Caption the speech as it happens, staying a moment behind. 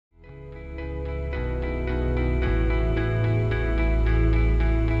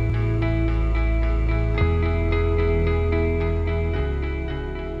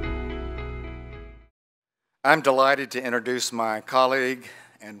I'm delighted to introduce my colleague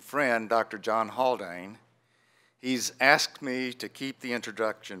and friend, Dr. John Haldane. He's asked me to keep the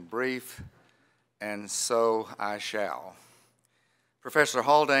introduction brief, and so I shall. Professor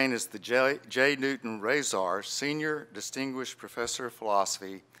Haldane is the J. Newton Razor Senior Distinguished Professor of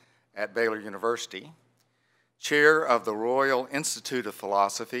Philosophy at Baylor University, Chair of the Royal Institute of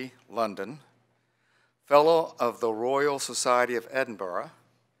Philosophy, London, Fellow of the Royal Society of Edinburgh,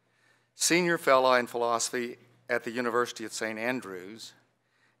 Senior Fellow in Philosophy at the University of St. Andrews,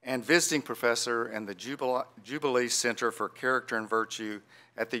 and Visiting Professor in the Jubilee Center for Character and Virtue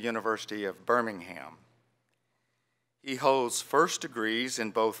at the University of Birmingham. He holds first degrees in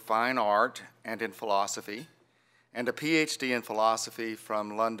both fine art and in philosophy, and a PhD in philosophy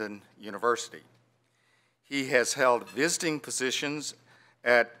from London University. He has held visiting positions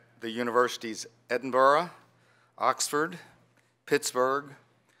at the universities Edinburgh, Oxford, Pittsburgh,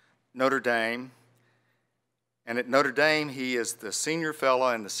 Notre Dame, and at Notre Dame he is the Senior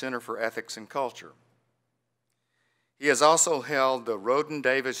Fellow in the Center for Ethics and Culture. He has also held the Roden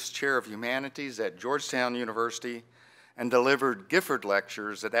Davis Chair of Humanities at Georgetown University and delivered Gifford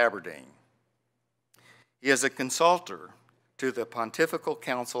Lectures at Aberdeen. He is a consultor to the Pontifical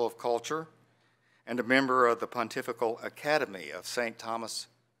Council of Culture and a member of the Pontifical Academy of St. Thomas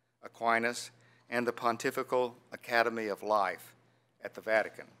Aquinas and the Pontifical Academy of Life at the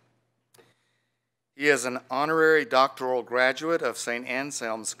Vatican. He is an honorary doctoral graduate of St.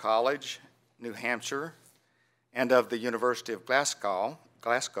 Anselm's College, New Hampshire, and of the University of Glasgow,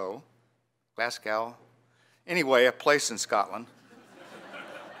 anyway, a place in Scotland.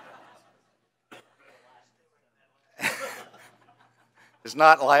 It's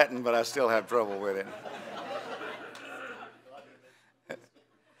not Latin, but I still have trouble with it.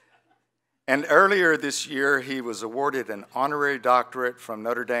 And earlier this year, he was awarded an honorary doctorate from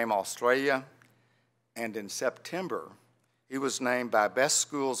Notre Dame, Australia, and in September, he was named by Best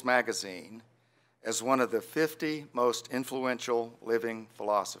Schools magazine as one of the 50 most influential living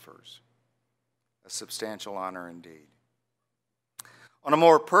philosophers. A substantial honor indeed. On a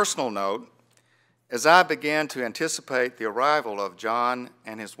more personal note, as I began to anticipate the arrival of John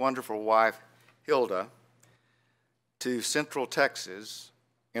and his wonderful wife, Hilda, to Central Texas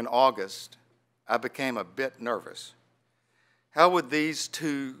in August, I became a bit nervous. How would these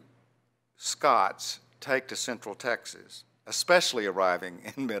two Scots take to Central Texas, especially arriving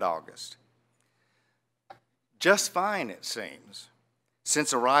in mid-August? Just fine, it seems.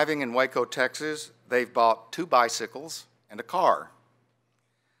 Since arriving in Waco, Texas, they've bought 2 bicycles and a car.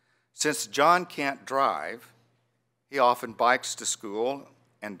 Since John can't drive, he often bikes to school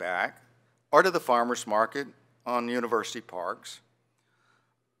and back, or to the farmer's market on University Parks,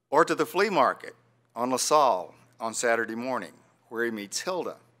 or to the flea market on LaSalle on Saturday morning, where he meets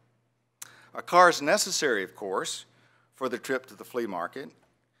Hilda. A car is necessary, of course, for the trip to the flea market,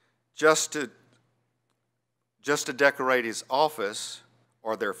 just to decorate his office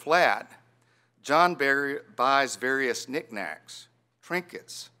or their flat. John buys various knickknacks,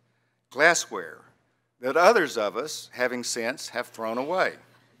 trinkets, glassware that others of us, having sense, have thrown away.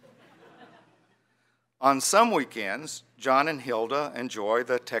 On some weekends, John and Hilda enjoy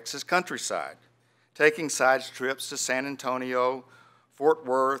the Texas countryside, taking side trips to San Antonio, Fort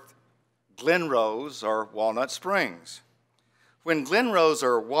Worth, Glen Rose, or Walnut Springs. When Glen Rose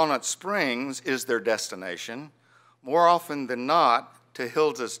or Walnut Springs is their destination, more often than not, to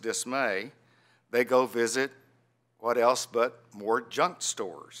Hilda's dismay, they go visit what else but more junk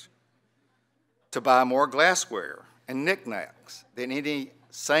stores to buy more glassware and knickknacks than any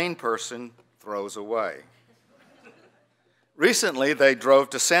sane person throws away. Recently, they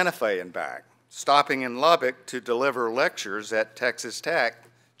drove to Santa Fe and back, stopping in Lubbock to deliver lectures at Texas Tech,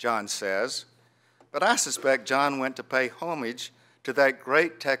 John says, but I suspect John went to pay homage to that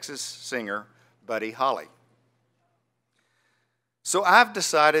great Texas singer, Buddy Holly. So I've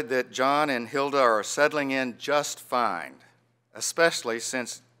decided that John and Hilda are settling in just fine, especially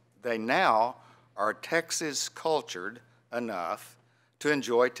since they now are Texas cultured enough to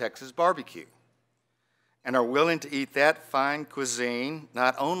enjoy Texas barbecue and are willing to eat that fine cuisine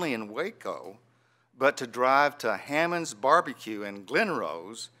not only in Waco, but to drive to Hammond's Barbecue in Glen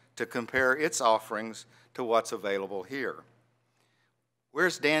Rose to compare its offerings to what's available here.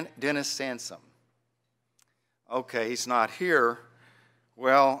 Where's Dennis Sansom? Okay, he's not here.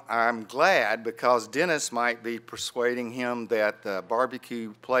 Well, I'm glad, because Dennis might be persuading him that the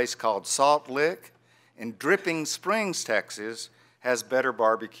barbecue place called Salt Lick in Dripping Springs, Texas, has better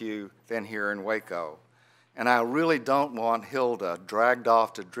barbecue than here in Waco. And I really don't want Hilda dragged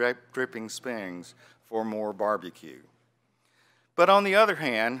off to Dripping Springs for more barbecue. But on the other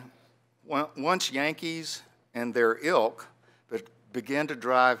hand, once Yankees and their ilk but begin to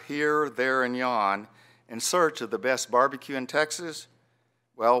drive here, there, and yon in search of the best barbecue in Texas,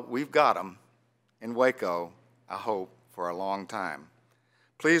 well, we've got them in Waco, I hope, for a long time.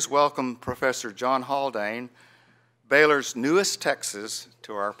 Please welcome Professor John Haldane, Baylor's newest Texan,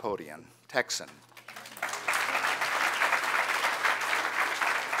 to our podium. Texan.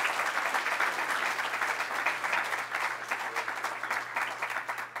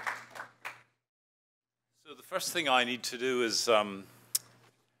 So the first thing I need to do is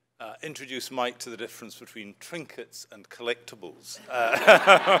introduce Mike to the difference between trinkets and collectibles.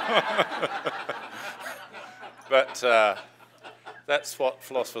 But that's what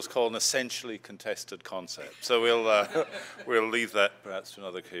philosophers call an essentially contested concept. So we'll leave that perhaps to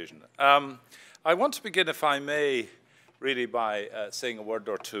another occasion. I want to begin, if I may, really by saying a word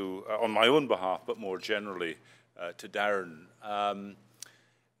or two on my own behalf, but more generally to Darren.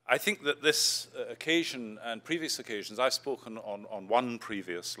 I think that this occasion and previous occasions, I've spoken on one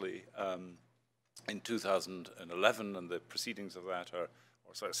previously in 2011, and the proceedings of that are,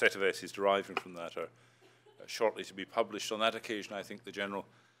 or a set of essays deriving from that are shortly to be published. On that occasion, I think the general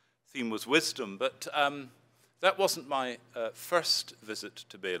theme was wisdom, but that wasn't my first visit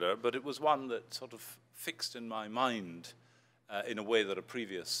to Baylor, but it was one that sort of fixed in my mind in a way that a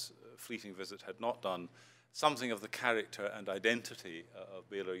previous fleeting visit had not done, something of the character and identity of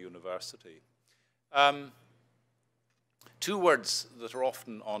Baylor University. Two words that are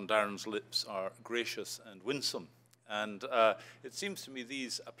often on Darren's lips are gracious and winsome. And it seems to me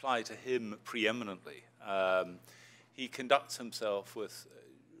these apply to him preeminently. He conducts himself with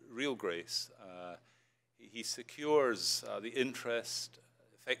real grace. He secures the interest,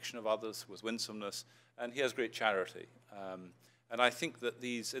 affection of others with winsomeness, and he has great charity. And I think that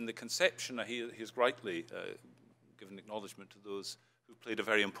these, in the conception, he has rightly given acknowledgement to those who played a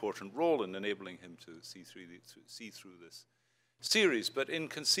very important role in enabling him to see through this series. But in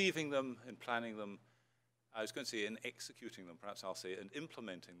conceiving them, in planning them, I was going to say in executing them, perhaps I'll say in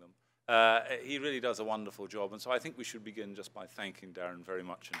implementing them, he really does a wonderful job. And so I think we should begin just by thanking Darren very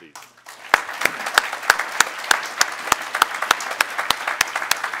much indeed.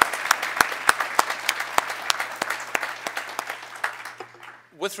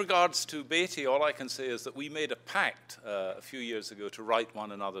 With regards to Beatty, all I can say is that we made a pact a few years ago to write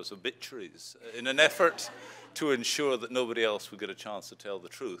one another's obituaries in an effort to ensure that nobody else would get a chance to tell the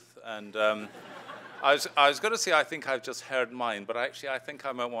truth. And I was going to say I think I've just heard mine, but actually I think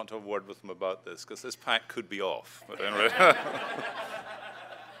I might want to have a word with him about this, because this pact could be off. But anyway.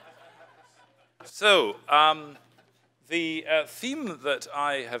 So, the theme that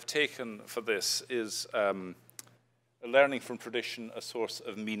I have taken for this is learning from tradition, a source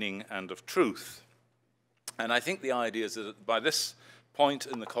of meaning and of truth. And I think the idea is that by this point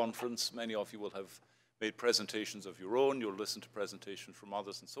in the conference, many of you will have made presentations of your own, you'll listen to presentations from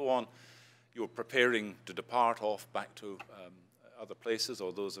others and so on. You're preparing to depart off back to other places,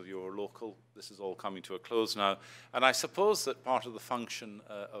 or those of you who are local. This is all coming to a close now. And I suppose that part of the function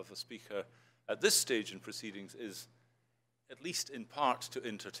of a speaker at this stage in proceedings is, at least in part, to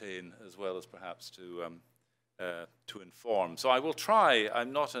entertain as well as perhaps to inform. So I will try,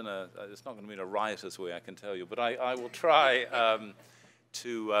 I'm not in a, it's not going to be in a riotous way, I can tell you, but I will try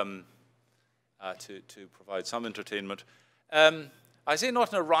to provide some entertainment. I say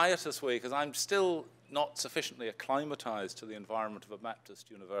not in a riotous way because I'm still not sufficiently acclimatized to the environment of a Baptist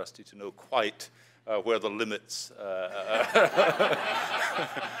university to know quite where the limits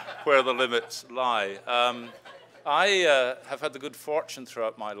where the limits lie. I have had the good fortune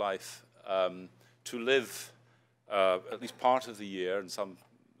throughout my life to live at least part of the year, and some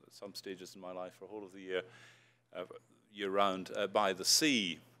stages in my life for a whole of the year, year-round, by the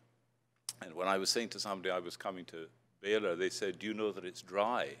sea. And when I was saying to somebody I was coming to Baylor, they said, "Do you know that it's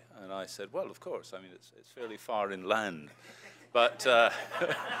dry?" And I said, "Well, of course. I mean, it's fairly far inland." But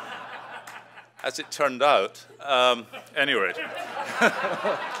as it turned out, anyway.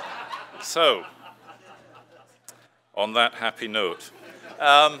 So, on that happy note.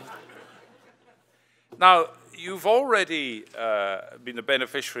 Now, you've already been the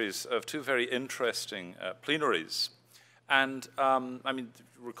beneficiaries of two very interesting plenaries. And, I mean,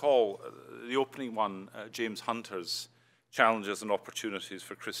 recall the opening one, James Hunter's Challenges and Opportunities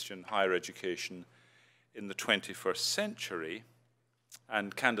for Christian Higher Education in the 21st Century,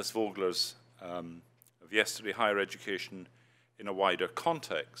 and Candace Vogler's of yesterday, Higher Education in a Wider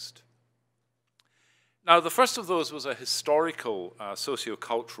Context. Now, the first of those was a historical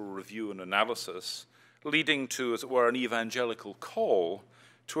socio-cultural review and analysis, leading to, as it were, an evangelical call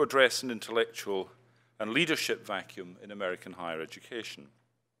to address an intellectual and leadership vacuum in American higher education.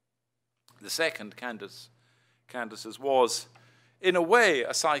 The second, Candace Candace's was, in a way,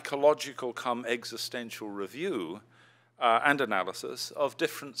 a psychological come existential review and analysis of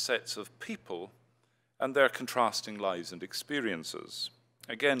different sets of people and their contrasting lives and experiences,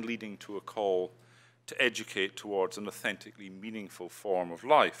 again leading to a call to educate towards an authentically meaningful form of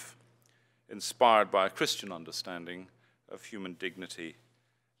life, inspired by a Christian understanding of human dignity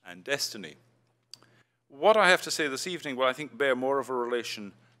and destiny. What I have to say this evening will, I think, bear more of a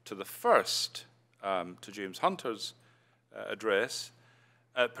relation to the first, to James Hunter's address,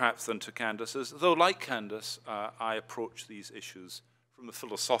 perhaps than to Candace's, though like Candace, I approach these issues from a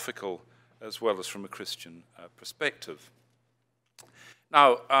philosophical as well as from a Christian perspective.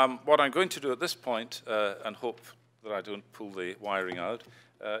 Now, what I'm going to do at this point, and hope that I don't pull the wiring out,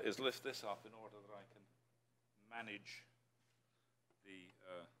 is lift this up in order that I can manage the,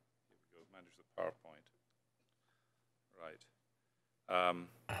 here we go, manage the PowerPoint. Right.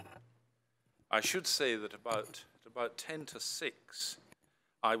 I should say that about 10 to 6,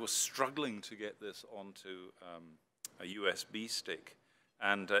 I was struggling to get this onto a USB stick,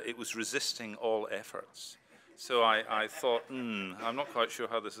 and it was resisting all efforts. So I thought, I'm not quite sure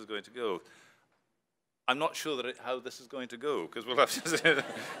how this is going to go. I'm not sure that how this is going to go, because we'll have to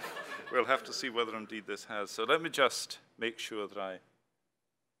we'll have to see whether indeed this has. So let me just make sure that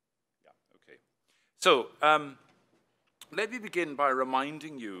yeah, okay. So let me begin by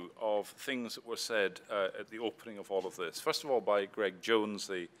reminding you of things that were said at the opening of all of this. First of all, by Greg Jones,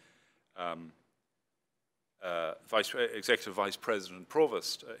 the Executive Vice President and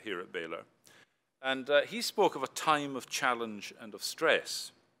Provost here at Baylor. And he spoke of a time of challenge and of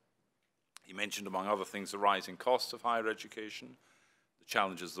stress. He mentioned, among other things, the rising costs of higher education, the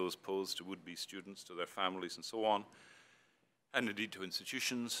challenges those pose to would-be students, to their families, and so on, and indeed to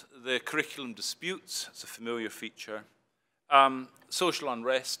institutions. The curriculum disputes, it's a familiar feature. Social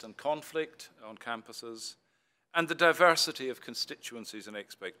unrest and conflict on campuses, and the diversity of constituencies and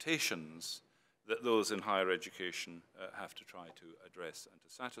expectations that those in higher education have to try to address and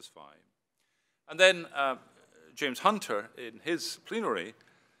to satisfy. And then James Hunter, in his plenary,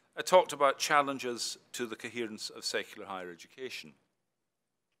 talked about challenges to the coherence of secular higher education.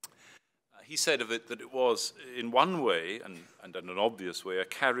 He said of it that it was, in one way, and in an obvious way, a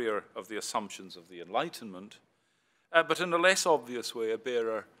carrier of the assumptions of the Enlightenment, but in a less obvious way, a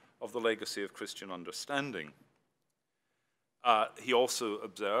bearer of the legacy of Christian understanding. He also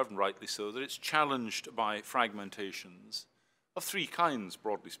observed, and rightly so, that it's challenged by fragmentations of three kinds,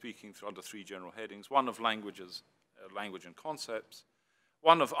 broadly speaking, under three general headings. One of languages, language and concepts,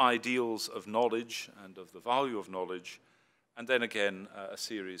 one of ideals of knowledge and of the value of knowledge, and then again a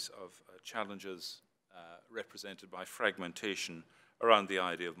series of challenges represented by fragmentation around the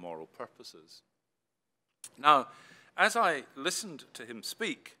idea of moral purposes. Now, as I listened to him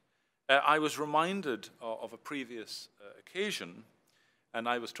speak, I was reminded of a previous occasion, and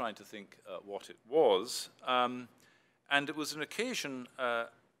I was trying to think what it was. And it was an occasion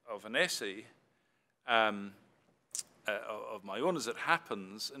of an essay of my own, as it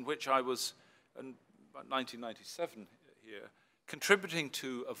happens, in which I was, in about 1997 here, contributing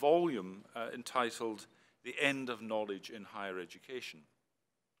to a volume entitled The End of Knowledge in Higher Education.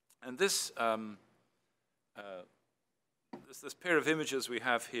 And this pair of images we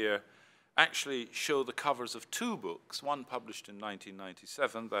have here actually show the covers of two books, one published in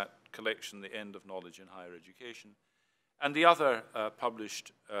 1997, that collection, The End of Knowledge in Higher Education, and the other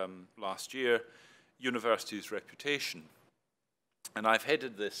published last year, University's Reputation. And I've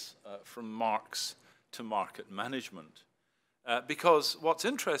headed this from Marx to market management, because what's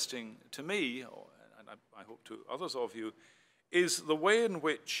interesting to me, and I hope to others of you, is the way in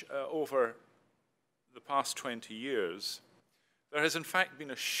which over the past 20 years, there has in fact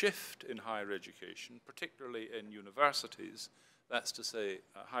been a shift in higher education, particularly in universities, that's to say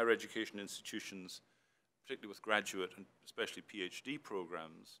higher education institutions, particularly with graduate and especially PhD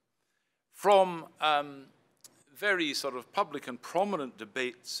programs, from very sort of public and prominent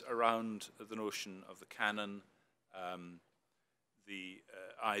debates around the notion of the canon, the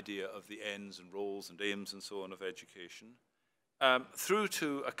idea of the ends and roles and aims and so on of education, through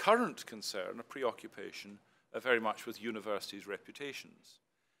to a current concern, a preoccupation very much with universities' reputations.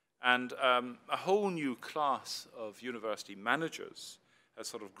 And a whole new class of university managers has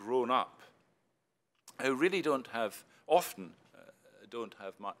sort of grown up who really don't have, often don't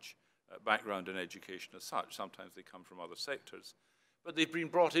have much background in education as such. Sometimes they come from other sectors. But they've been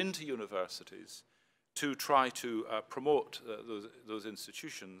brought into universities to try to promote those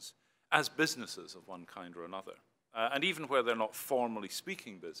institutions as businesses of one kind or another. And even where they're not formally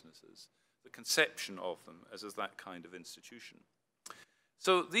speaking businesses, the conception of them as that kind of institution.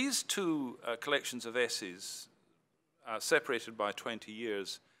 So these two collections of essays, separated by 20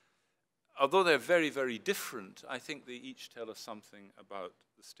 years, although they're very, very different, I think they each tell us something about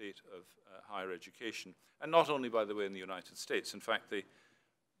the state of higher education. And not only, by the way, in the United States. In fact,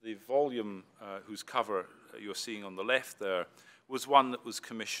 the volume whose cover you're seeing on the left there was one that was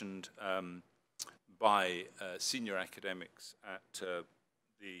commissioned by senior academics at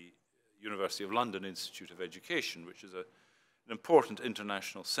the University of London Institute of Education, which is an important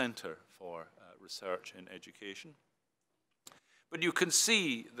international center for research in education. But you can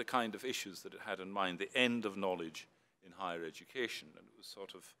see the kind of issues that it had in mind, the end of knowledge in higher education. And it was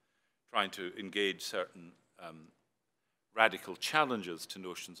sort of trying to engage certain radical challenges to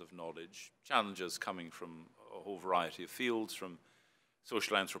notions of knowledge, challenges coming from a whole variety of fields, from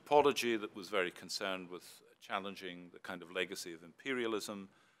social anthropology that was very concerned with challenging the kind of legacy of imperialism,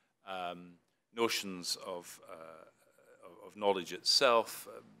 notions of knowledge itself,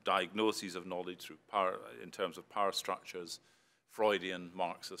 diagnoses of knowledge through power, in terms of power structures, Freudian,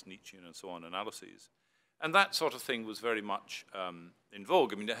 Marxist, Nietzschean, and so on analyses. And that sort of thing was very much in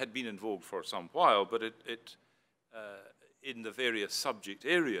vogue. I mean, it had been in vogue for some while, but in the various subject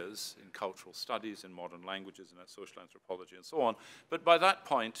areas, in cultural studies, in modern languages, in social anthropology, and so on. But by that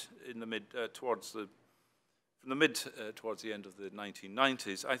point, in the towards the end of the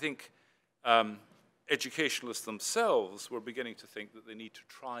 1990s, I think educationalists themselves were beginning to think that they need to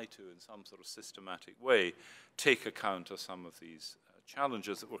try to, in some sort of systematic way, take account of some of these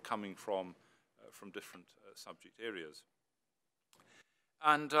challenges that were coming from different subject areas.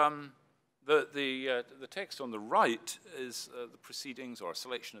 And the text on the right is the proceedings or a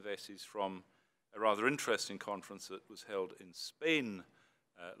selection of essays from a rather interesting conference that was held in Spain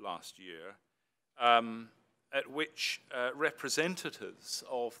last year, at which representatives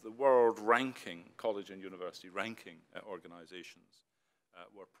of the world ranking, college and university ranking organizations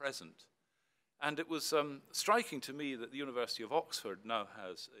were present. And it was striking to me that the University of Oxford now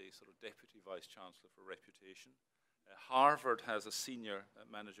has a sort of deputy vice-chancellor for reputation. Harvard has a senior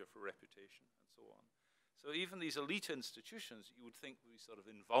manager for reputation, and so on. So even these elite institutions, you would think would be sort of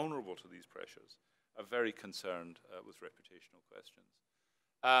invulnerable to these pressures, are very concerned with reputational questions.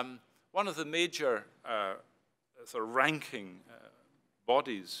 One of the major sort of ranking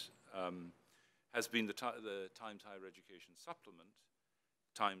bodies has been the Times Higher Education Supplement,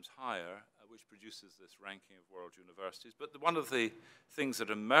 Times Higher, which produces this ranking of world universities. But one of the things that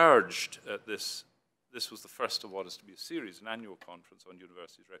emerged at this was the first of what is to be a series, an annual conference on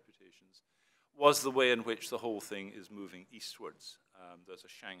universities' reputations, was the way in which the whole thing is moving eastwards. There's a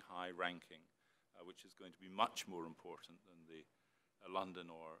Shanghai ranking, which is going to be much more important than the London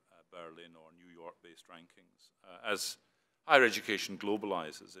or Berlin or New York-based rankings, as higher education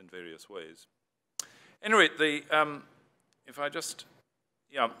globalizes in various ways. Anyway, if I just,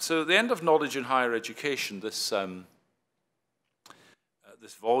 so the end of knowledge in higher education, this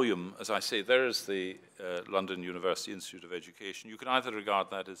volume, as I say, there is the London University Institute of Education. You can either regard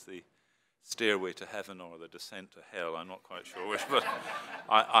that as the stairway to heaven or the descent to hell. I'm not quite sure which, but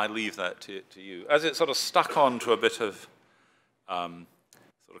I leave that to you. As it sort of stuck on to a bit of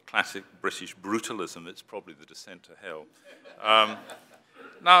sort of classic British brutalism, it's probably the descent to hell.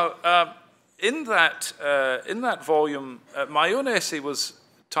 Now, in that volume, my own essay was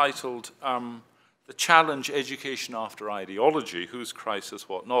titled The Challenge Education After Ideology, Whose Crisis,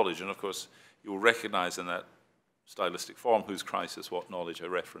 What Knowledge? And of course, you'll recognize in that stylistic form, Whose Crisis, What Knowledge, a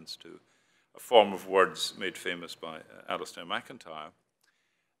reference to a form of words made famous by Alistair MacIntyre.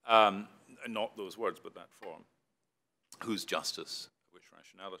 Not those words, but that form. Whose justice, which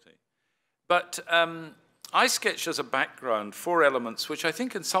rationality? But I sketched as a background 4 elements which I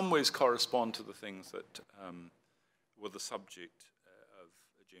think in some ways correspond to the things that were the subject of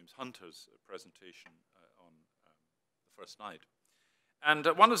James Hunter's presentation on the first night. And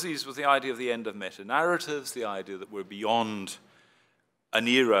one of these was the idea of the end of meta-narratives, the idea that we're beyond an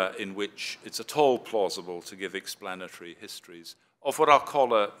era in which it's at all plausible to give explanatory histories of what I'll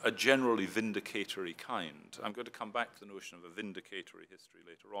call a generally vindicatory kind. I'm going to come back to the notion of a vindicatory history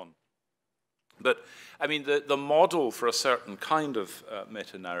later on. But, I mean, the model for a certain kind of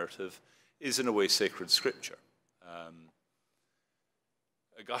meta-narrative is, in a way, sacred scripture.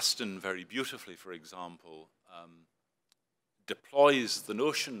 Augustine, very beautifully, for example, deploys the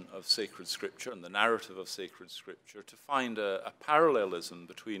notion of sacred scripture and the narrative of sacred scripture to find a parallelism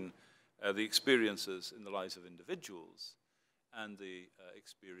between the experiences in the lives of individuals and the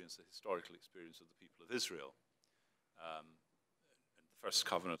historical experience of the people of Israel. And the first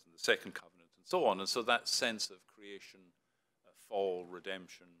covenant and the second covenant and so on. And so that sense of creation, fall,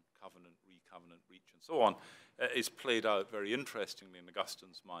 redemption, covenant, re-covenant, breach, and so on, is played out very interestingly in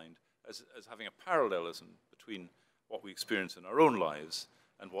Augustine's mind as having a parallelism between what we experience in our own lives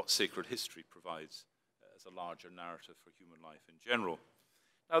and what sacred history provides as a larger narrative for human life in general.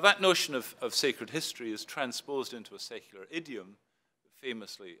 Now, that notion of sacred history is transposed into a secular idiom,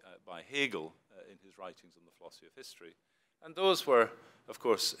 famously by Hegel in his writings on the philosophy of history. And those were, of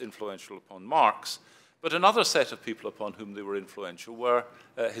course, influential upon Marx. But another set of people upon whom they were influential were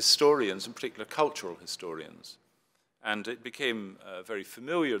historians, in particular cultural historians. And it became very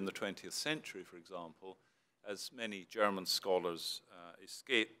familiar in the 20th century, for example, as many German scholars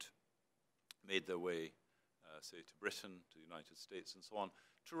escaped, made their way, say, to Britain, to the United States, and so on,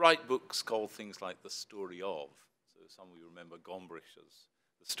 to write books called things like The Story Of. So some of you remember Gombrich's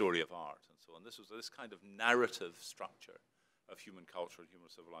The Story of Art, and so on. This was this kind of narrative structure of human culture and human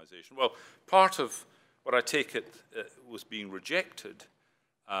civilization. Well, part of what I take it was being rejected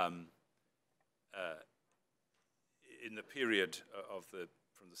in the period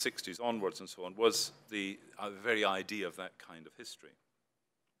from the 60s onwards and so on was the very idea of that kind of history.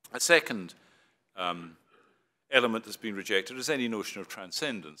 A second element that's been rejected is any notion of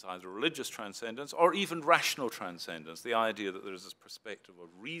transcendence, either religious transcendence or even rational transcendence, the idea that there is this perspective of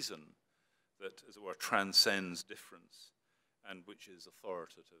reason that, as it were, transcends difference and which is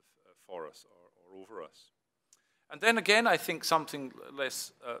authoritative for us or over us. And then again, I think something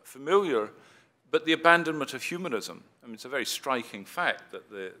less familiar, but the abandonment of humanism. I mean, it's a very striking fact that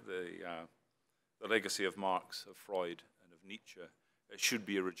the legacy of Marx, of Freud, and of Nietzsche should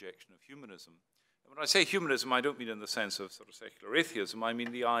be a rejection of humanism. And when I say humanism, I don't mean in the sense of sort of secular atheism. I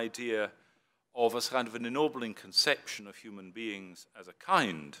mean the idea of a kind of an ennobling conception of human beings as a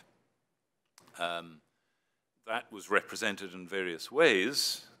kind. That was represented in various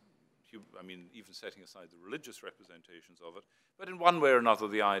ways. I mean, even setting aside the religious representations of it, but in one way or another,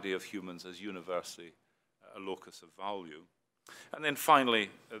 the idea of humans as universally a locus of value. And then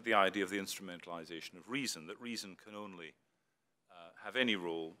finally, the idea of the instrumentalization of reason, that reason can only have any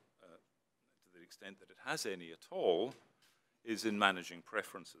role, to the extent that it has any at all, is in managing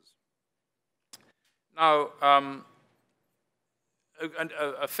preferences. Now,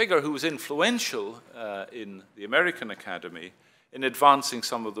 a figure who was influential in the American Academy in advancing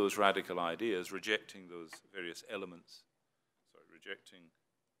some of those radical ideas, rejecting those various elements, rejecting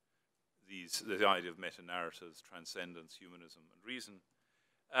the idea of meta-narratives, transcendence, humanism, and reason,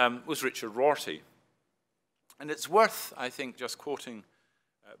 was Richard Rorty. And it's worth, I think, just quoting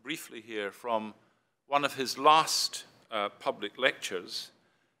briefly here from one of his last public lectures,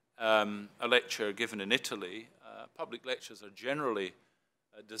 a lecture given in Italy. Public lectures are generally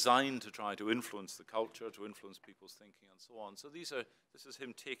designed to try to influence the culture, to influence people's thinking, and so on. So this is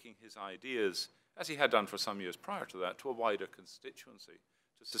him taking his ideas, as he had done for some years prior to that, to a wider constituency,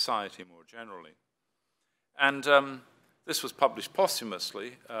 to society more generally. And this was published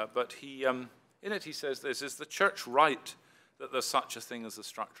posthumously, but in it he says this: is the church right that there's such a thing as the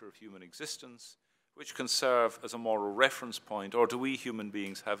structure of human existence, which can serve as a moral reference point, or do we human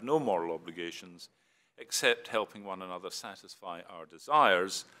beings have no moral obligations except helping one another satisfy our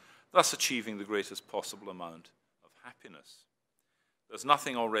desires, thus achieving the greatest possible amount of happiness? There's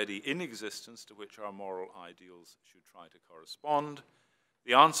nothing already in existence to which our moral ideals should try to correspond.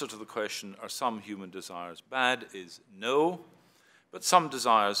 The answer to the question, are some human desires bad, is no, but some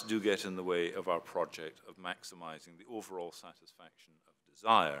desires do get in the way of our project of maximizing the overall satisfaction of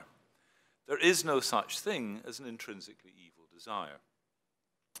desire. There is no such thing as an intrinsically evil desire.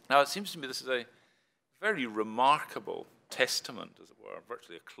 Now, it seems to me this is a very remarkable testament, as it were,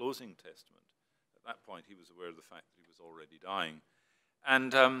 virtually a closing testament. At that point, he was aware of the fact that he was already dying.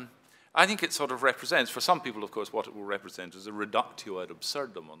 And I think it sort of represents, for some people, of course, what it will represent is a reductio ad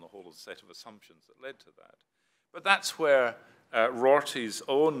absurdum on the whole set of assumptions that led to that. But that's where Rorty's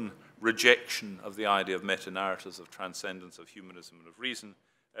own rejection of the idea of meta-narratives, of transcendence, of humanism, and of reason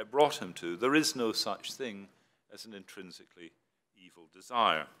brought him to. There is no such thing as an intrinsically evil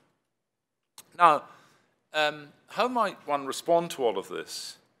desire. Now, how might one respond to all of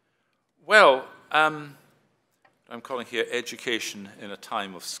this? Well, I'm calling here education in a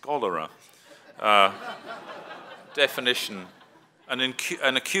time of scholera. Definition: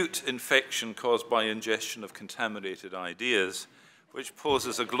 an acute infection caused by ingestion of contaminated ideas, which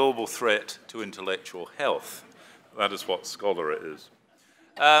poses a global threat to intellectual health. That is what scholera is.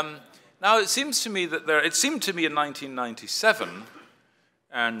 Now, it seems to me that it seemed to me in 1997,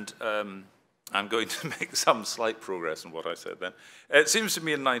 and I'm going to make some slight progress in what I said then. It seemed to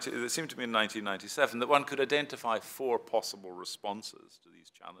me in 1997 that one could identify 4 possible responses to these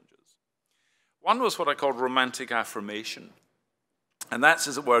challenges. One was what I called romantic affirmation. And that's,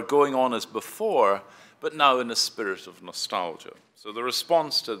 as it were, going on as before, but now in a spirit of nostalgia. So the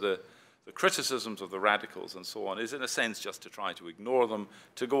response to the the criticisms of the radicals and so on is in a sense just to try to ignore them,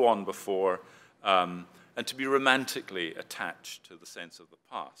 to go on before, and to be romantically attached to the sense of the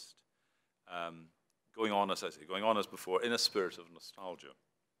past. Going on, as I say, going on as before, in a spirit of nostalgia.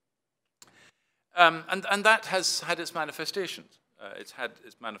 And that has had its manifestations. It's had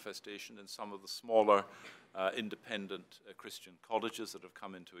its manifestation in some of the smaller independent Christian colleges that have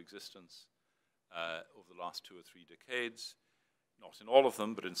come into existence over the last 2 or 3 decades. Not in all of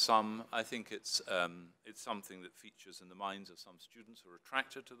them, but in some. I think it's something that features in the minds of some students who are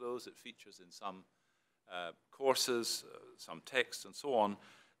attracted to those. It features in some courses, some texts, and so on.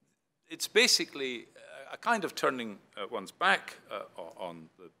 It's basically a kind of turning one's back on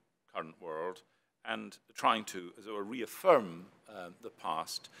the current world and trying to, as it were, reaffirm the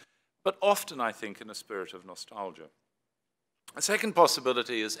past, but often, I think, in a spirit of nostalgia. A second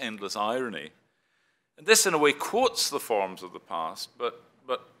possibility is endless irony. And this, in a way, quotes the forms of the past, but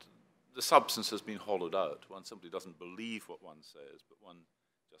the substance has been hollowed out. One simply doesn't believe what one says, but one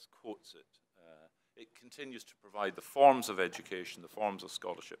just quotes it. It continues to provide the forms of education, the forms of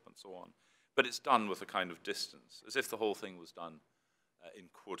scholarship, and so on. But it's done with a kind of distance, as if the whole thing was done in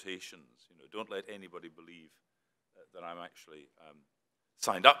quotations. You know, don't let anybody believe that I'm actually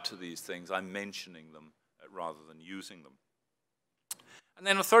signed up to these things. I'm mentioning them rather than using them. And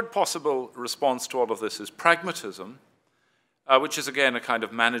then a third possible response to all of this is pragmatism, which is, again, a kind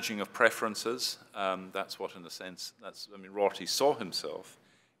of managing of preferences. That's what, in a sense, I mean, Rorty saw himself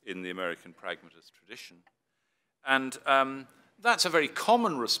in the American pragmatist tradition. And that's a very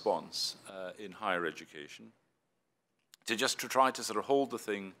common response in higher education, to try to sort of hold the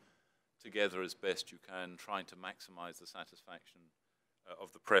thing together as best you can, trying to maximize the satisfaction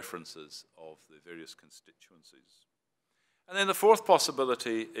of the preferences of the various constituencies. And then the fourth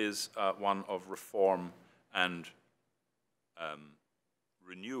possibility is one of reform and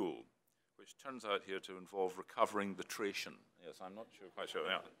renewal, which turns out here to involve recovering the tration. Yes, I'm not quite sure.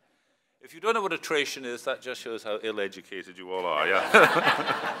 Yeah. If you don't know what a tration is, that just shows how ill-educated you all are,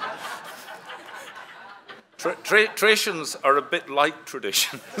 yeah. Trations are a bit like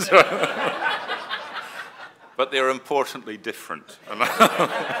traditions, but they're importantly different.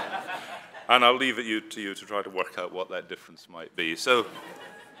 And I'll leave it to you to try to work out what that difference might be. So,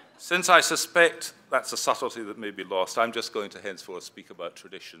 since I suspect that's a subtlety that may be lost, I'm just going to henceforth speak about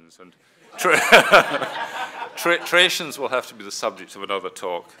traditions. And trations will have to be the subject of another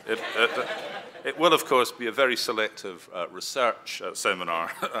talk. It will, of course, be a very selective research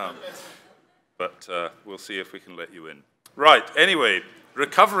seminar, but we'll see if we can let you in. Right, anyway,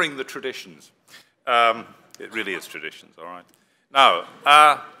 recovering the traditions. It really is traditions, all right.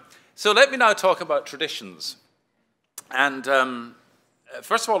 Now, so let me now talk about traditions. And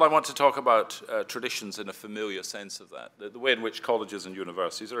first of all, I want to talk about traditions in a familiar sense of that, the way in which colleges and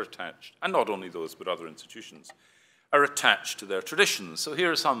universities are attached, and not only those, but other institutions, are attached to their traditions. So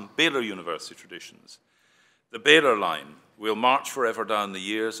here are some Baylor University traditions. The Baylor line: we'll march forever down the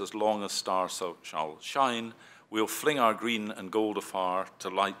years as long as stars shall shine. We'll fling our green and gold afar to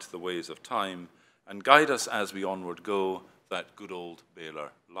light the ways of time and guide us as we onward go, that good old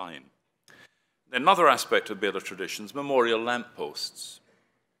Baylor line. Another aspect of Baylor traditions, memorial lampposts.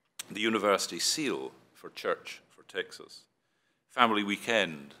 The university seal for Church for Texas. Family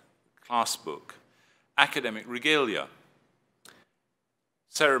weekend, class book, academic regalia,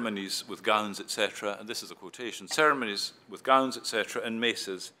 ceremonies with gowns, etc., and this is a quotation, ceremonies with gowns, etc., and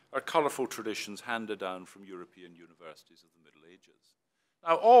maces are colourful traditions handed down from European universities of the Middle Ages.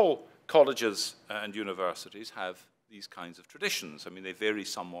 Now, all colleges and universities have these kinds of traditions. I mean, they vary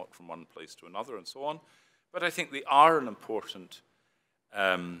somewhat from one place to another and so on, but I think they are an important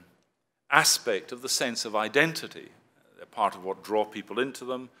aspect of the sense of identity. They're part of what draw people into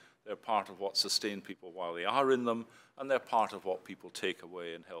them, they're part of what sustain people while they are in them, and they're part of what people take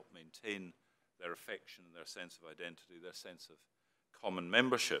away and help maintain their affection, their sense of identity, their sense of common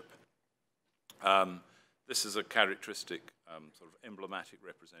membership. This is a characteristic sort of emblematic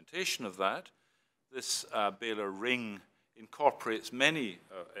representation of that. This Baylor ring incorporates many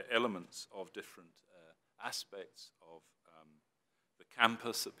elements of different aspects of the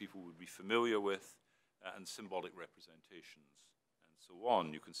campus that people would be familiar with, and symbolic representations, and so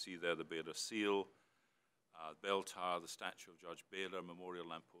on. You can see there the Baylor seal, bell tower, the statue of Judge Baylor, memorial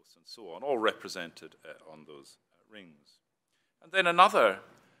lampposts, and so on, all represented on those rings. And then another,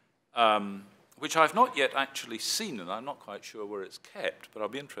 which I've not yet actually seen, and I'm not quite sure where it's kept, but I'll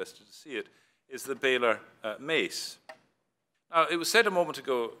be interested to see it, is the Baylor mace. Now, it was said a moment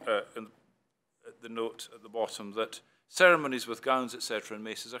ago in the note at the bottom that ceremonies with gowns, etc., and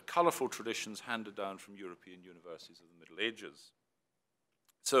maces are colourful traditions handed down from European universities of the Middle Ages.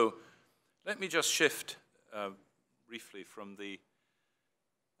 So let me just shift briefly from the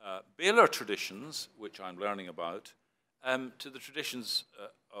Baylor traditions, which I'm learning about, to the traditions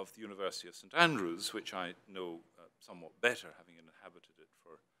of the University of St. Andrews, which I know somewhat better, having inhabited it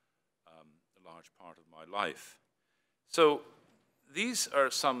for a large part of my life. So these are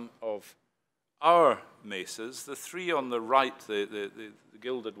some of our maces. The three on the right, the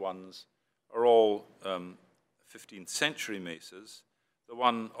gilded ones, are all 15th century maces. The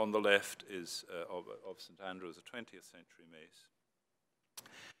one on the left is of St. Andrews, a 20th century mace.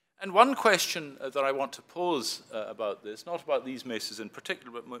 And one question that I want to pose about this, not about these maces in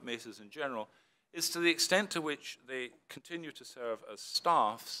particular, but maces in general, is to the extent to which they continue to serve as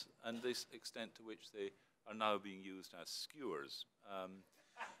staffs and the extent to which they are now being used as skewers.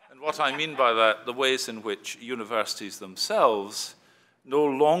 And what I mean by that, the ways in which universities themselves no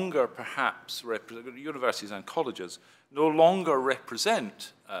longer perhaps represent, universities and colleges, no longer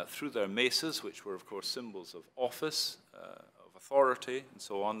represent through their maces, which were of course symbols of office, of authority, and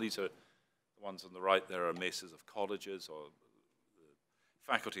so on. These are the ones on the right there are maces of colleges or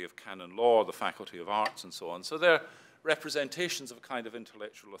the Faculty of Canon Law, the Faculty of Arts, and so on. So they're representations of a kind of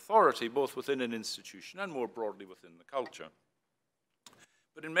intellectual authority, both within an institution and more broadly within the culture.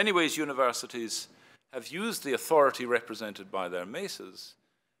 But in many ways, universities have used the authority represented by their maces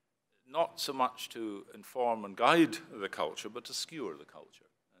not so much to inform and guide the culture, but to skewer the culture.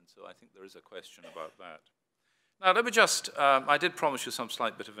 And so I think there is a question about that. Now, let me just, I did promise you some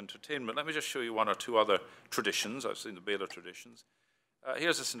slight bit of entertainment. Let me just show you one or two other traditions. I've seen the Baylor traditions.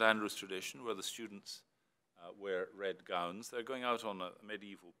 Here's a St. Andrews tradition where the students wear red gowns. They're going out on a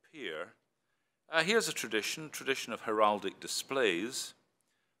medieval pier. Here's a tradition of heraldic displays.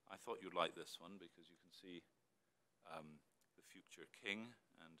 I thought you'd like this one because you can see the future king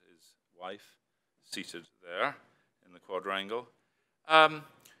and his wife seated there in the quadrangle.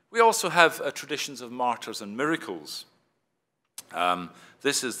 We also have traditions of martyrs and miracles.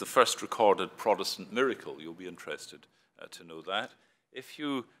 This is the first recorded Protestant miracle. You'll be interested to know that. If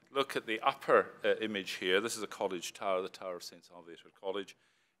you look at the upper image here, this is a college tower, the Tower of St. Salvator College.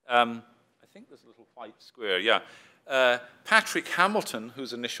 I think there's a little white square, yeah. Patrick Hamilton,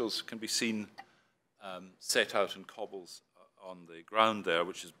 whose initials can be seen set out in cobbles on the ground there,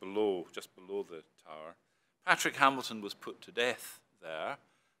 which is below, just below the tower. Patrick Hamilton was put to death there,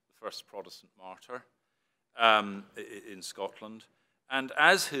 the first Protestant martyr in Scotland. And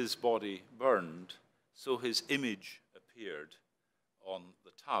as his body burned, so his image appeared on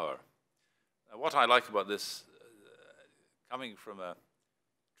the tower. Now, what I like about this, coming from a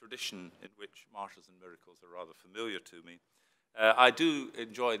tradition in which martyrs and miracles are rather familiar to me, I do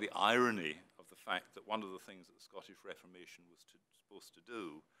enjoy the irony of the fact that one of the things that the Scottish Reformation was supposed to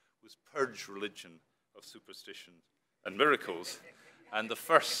do was purge religion of superstition and miracles, and the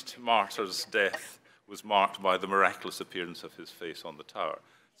first martyr's death was marked by the miraculous appearance of his face on the tower.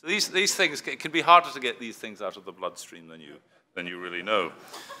 So these things, it can be harder to get these things out of the bloodstream than you really know.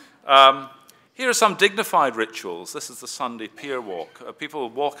 Here are some dignified rituals. This is the Sunday pier walk. People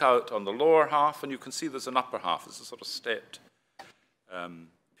walk out on the lower half, and you can see there's an upper half. It's a sort of stepped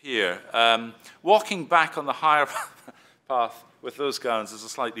pier. Walking back on the higher path with those gowns is a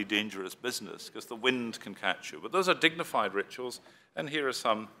slightly dangerous business because the wind can catch you. But those are dignified rituals, and here are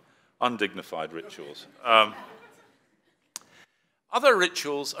some undignified rituals. Other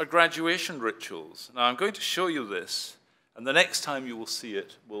rituals are graduation rituals. Now, I'm going to show you this, and the next time you will see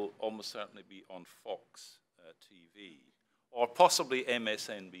it will almost certainly be on Fox TV, or possibly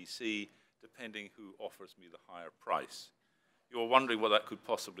MSNBC, depending who offers me the higher price. You're wondering what that could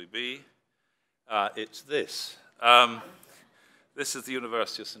possibly be. It's this. This is the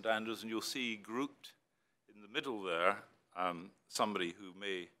University of St. Andrews, and you'll see grouped in the middle there somebody who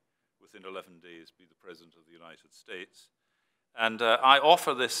may, within 11 days, be the President of the United States. And I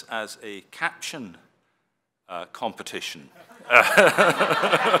offer this as a caption competition.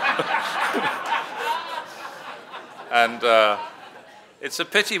 And it's a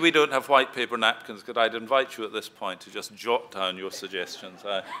pity we don't have white paper napkins, because I'd invite you at this point to just jot down your suggestions.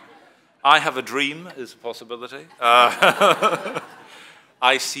 I have a dream is a possibility. I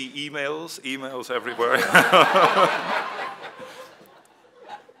see emails everywhere.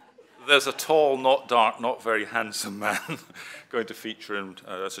 There's a tall, not dark, not very handsome man going to feature in,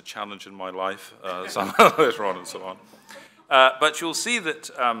 as a challenge in my life later on and so on. But you'll see that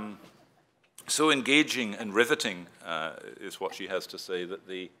so engaging and riveting is what she has to say that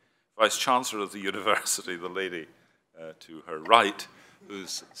the Vice-Chancellor of the university, the lady to her right,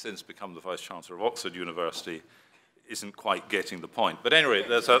 who's since become the Vice-Chancellor of Oxford University, isn't quite getting the point. But anyway,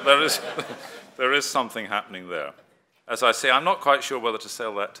 there is something happening there. As I say, I'm not quite sure whether to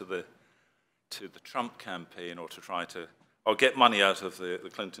sell that to the to the Trump campaign or to try to, or get money out of the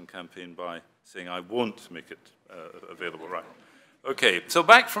Clinton campaign by saying, I won't make it available, right? Okay, so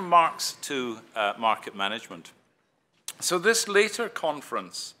back from Marx to market management. So this later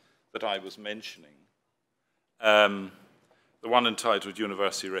conference that I was mentioning, the one entitled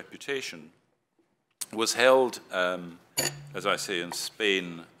University Reputation, was held, as I say, in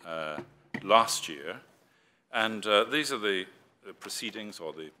Spain last year. And these are the proceedings, or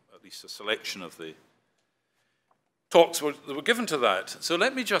at least a selection of the talks that were given to that. So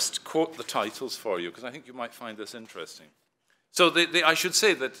let me just quote the titles for you, because I think you might find this interesting. So I should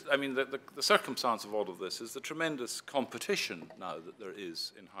say that, I mean, the circumstance of all of this is the tremendous competition now that there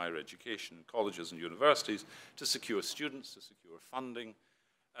is in higher education, colleges and universities, to secure students, to secure funding.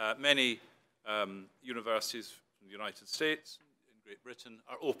 Many universities from the United States, in Great Britain,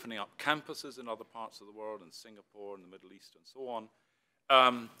 are opening up campuses in other parts of the world, in Singapore, in the Middle East, and so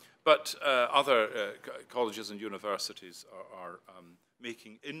on. But other colleges and universities are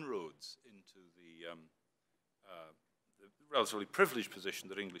making inroads into the relatively privileged position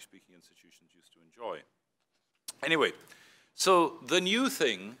that English-speaking institutions used to enjoy. Anyway, so the new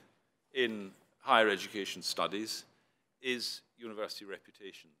thing in higher education studies is university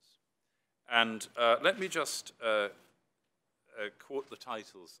reputations. And let me just quote the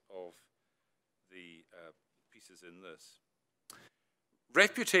titles of the pieces in this.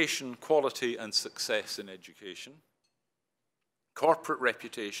 Reputation, quality, and success in education. Corporate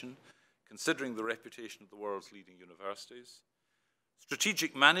reputation, considering the reputation of the world's leading universities.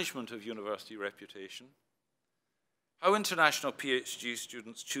 Strategic management of university reputation. How international PhD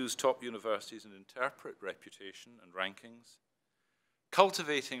students choose top universities and interpret reputation and rankings.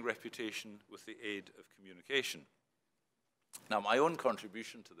 Cultivating reputation with the aid of communication. Now, my own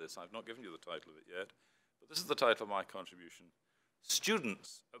contribution to this, I've not given you the title of it yet, but this is the title of my contribution.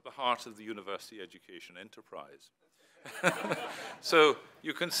 Students at the heart of the university education enterprise. So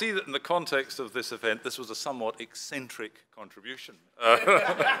you can see that in the context of this event, this was a somewhat eccentric contribution.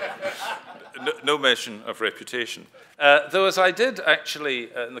 No mention of reputation. Though as I did actually,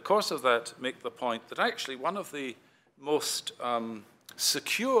 in the course of that, make the point that actually one of the most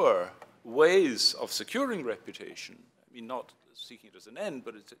secure ways of securing reputation, I mean, not seeking it as an end,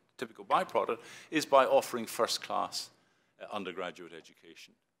 but it's a typical byproduct, is by offering first-class undergraduate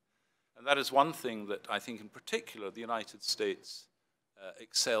education. And that is one thing that I think in particular the United States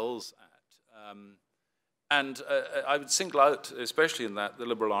excels at. And I would single out, especially in that, the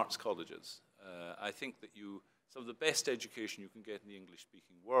liberal arts colleges. I think that some of the best education you can get in the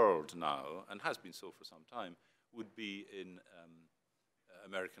English-speaking world now, and has been so for some time, would be in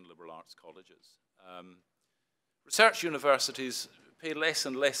American liberal arts colleges. Research universities pay less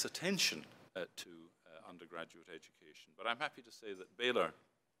and less attention to undergraduate education, but I'm happy to say that Baylor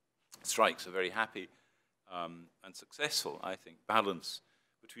strikes a very happy and successful, I think, balance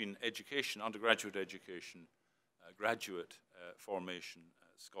between education, undergraduate education, graduate formation,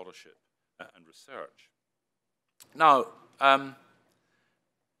 scholarship, and research. Now, I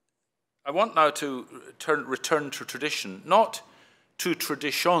want now to return to tradition, not to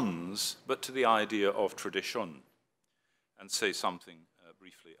traditions, but to the idea of tradition, and say something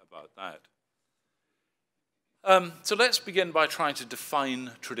briefly about that. So let's begin by trying to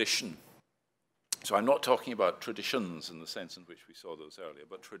define tradition. So I'm not talking about traditions in the sense in which we saw those earlier,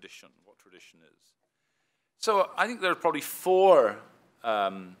 but tradition, what tradition is. So I think there are probably four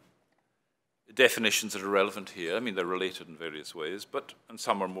definitions that are relevant here. I mean, they're related in various ways, and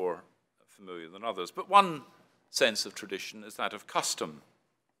some are more familiar than others. But one sense of tradition is that of custom.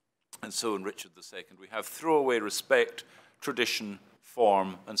 And so in Richard II, we have throwaway respect, tradition,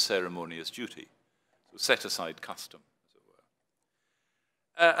 form, and ceremonious duty. So set aside custom, as it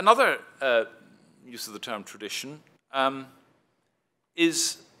were. Another use of the term tradition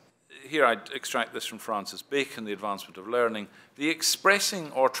is, here I extract this from Francis Bacon, The Advancement of Learning, the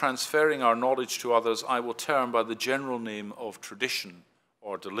expressing or transferring our knowledge to others I will term by the general name of tradition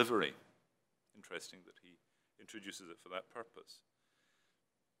or delivery. Interesting that he introduces it for that purpose.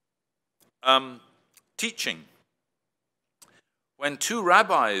 Teaching. When two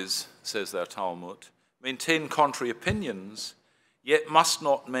rabbis, says their Talmud, maintain contrary opinions, yet must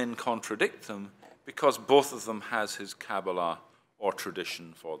not men contradict them, because both of them has his Kabbalah or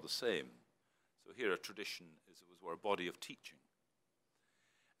tradition for the same. So here a tradition is, as it were, a body of teaching.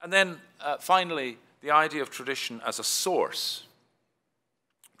 And then finally, the idea of tradition as a source,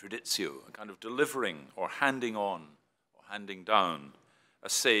 traditio, a kind of delivering or handing on or handing down a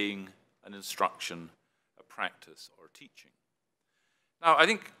saying, an instruction, a practice, or teaching. Now, I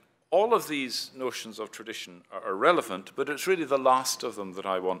think all of these notions of tradition are relevant, but it's really the last of them that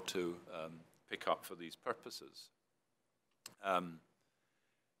I want to pick up for these purposes. I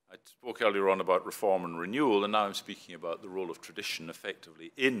spoke earlier on about reform and renewal, and now I'm speaking about the role of tradition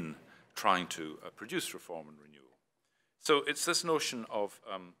effectively in trying to produce reform and renewal. So it's this notion of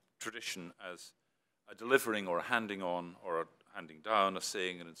tradition as a delivering or a handing on or a handing down, a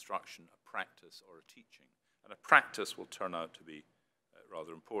saying, an instruction, a practice, or a teaching. And a practice will turn out to be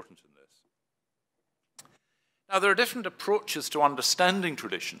rather important in this. Now, there are different approaches to understanding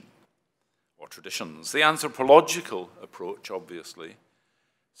tradition, or traditions. The anthropological approach, obviously.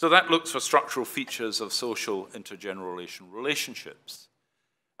 So that looks for structural features of social intergenerational relationships,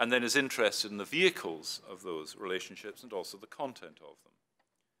 and then is interested in the vehicles of those relationships and also the content of them.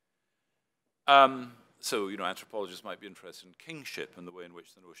 So, anthropologists might be interested in kingship and the way in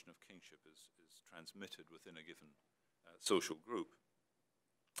which the notion of kingship is transmitted within a given social group.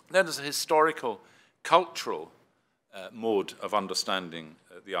 Then there's a historical, cultural mode of understanding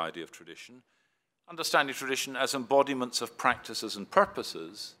the idea of tradition. Understanding tradition as embodiments of practices and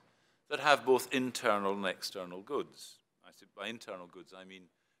purposes that have both internal and external goods. I say by internal goods, I mean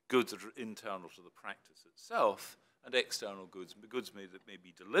goods that are internal to the practice itself, and external goods that may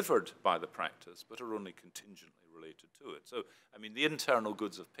be delivered by the practice, but are only contingently related to it. So, I mean, the internal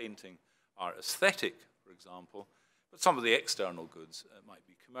goods of painting are aesthetic, for example, but some of the external goods might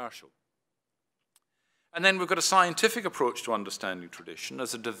be commercial. And then we've got a scientific approach to understanding tradition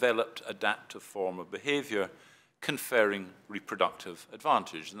as a developed adaptive form of behavior conferring reproductive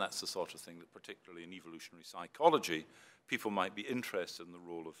advantage. And that's the sort of thing that, particularly in evolutionary psychology, people might be interested in the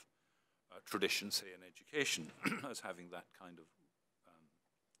role of tradition, say, in education, as having that kind of,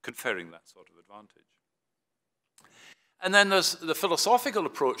 conferring that sort of advantage. And then there's the philosophical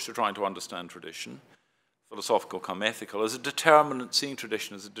approach to trying to understand tradition, philosophical come ethical, as a determinant, seeing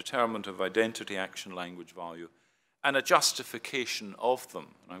tradition as a determinant of identity, action, language, value, and a justification of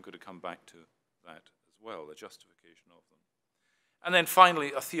them. And I'm going to come back to that as well, the justification of them. And then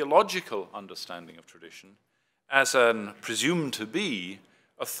finally, a theological understanding of tradition as an presumed to be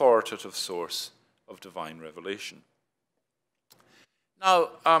authoritative source of divine revelation. Now,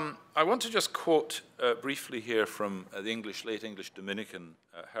 I want to just quote briefly here from the late English Dominican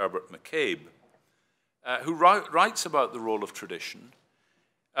Herbert McCabe, who writes about the role of tradition.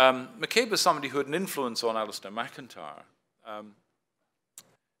 McCabe is somebody who had an influence on Alistair MacIntyre,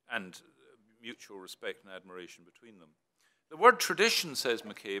 and mutual respect and admiration between them. The word tradition, says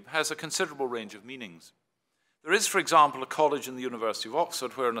McCabe, has a considerable range of meanings. There is, for example, a college in the University of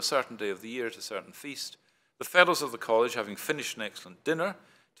Oxford where on a certain day of the year at a certain feast, the fellows of the college, having finished an excellent dinner,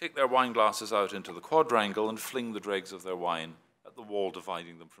 take their wine glasses out into the quadrangle and fling the dregs of their wine at the wall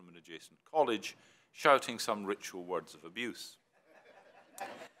dividing them from an adjacent college, shouting some ritual words of abuse.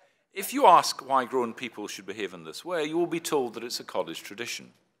 If you ask why grown people should behave in this way, you will be told that it's a college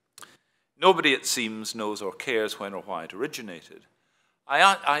tradition. Nobody, it seems, knows or cares when or why it originated.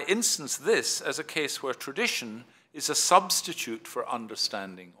 I instance this as a case where tradition is a substitute for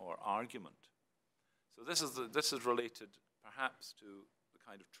understanding or argument. So this is related perhaps to the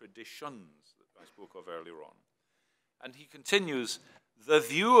kind of traditions that I spoke of earlier on. And he continues, the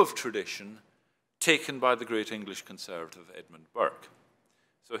view of tradition taken by the great English conservative Edmund Burke.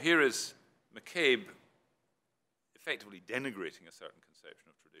 So here is McCabe effectively denigrating a certain conception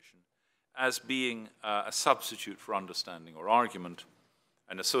of tradition as being a substitute for understanding or argument,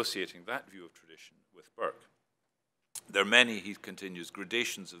 and associating that view of tradition with Burke. There are many, he continues,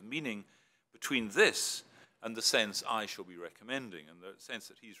 gradations of meaning between this and the sense I shall be recommending, and the sense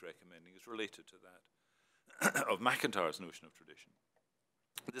that he's recommending is related to that of MacIntyre's notion of tradition.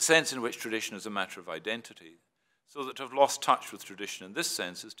 The sense in which tradition is a matter of identity, so that to have lost touch with tradition in this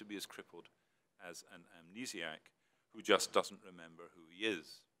sense is to be as crippled as an amnesiac who just doesn't remember who he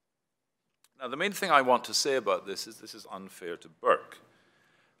is. Now, the main thing I want to say about this is unfair to Burke.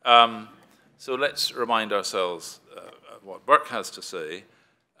 So let's remind ourselves what Burke has to say,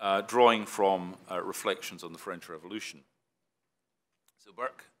 drawing from reflections on the French Revolution. So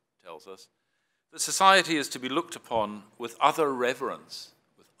Burke tells us that society is to be looked upon with other reverence,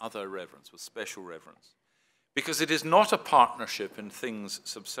 with special reverence, because it is not a partnership in things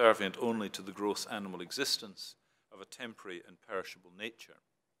subservient only to the gross animal existence of a temporary and perishable nature.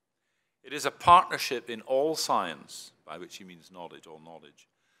 It is a partnership in all science, by which he means knowledge, all knowledge,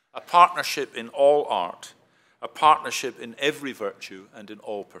 a partnership in all art, a partnership in every virtue and in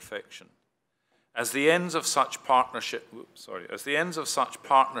all perfection. As the ends of such partnership, where have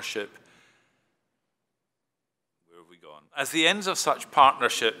we gone? As the ends of such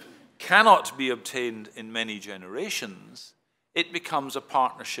partnership cannot be obtained in many generations, it becomes a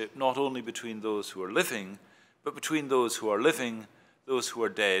partnership not only between those who are living, but between those who are living, those who are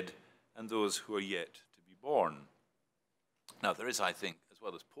dead, and those who are yet to be born. Now, there is, I think, as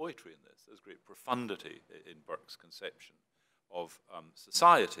well as poetry in this, there's great profundity in Burke's conception of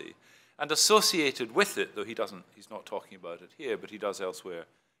society, and associated with it, though he's not talking about it here, but he does elsewhere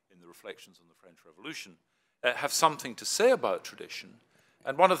in the Reflections on the French Revolution, have something to say about tradition.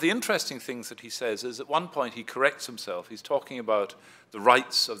 And one of the interesting things that he says is at one point he corrects himself. He's talking about the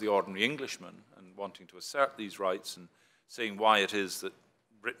rights of the ordinary Englishman and wanting to assert these rights and saying why it is that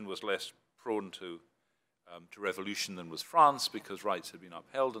Britain was less prone to revolution than was France because rights had been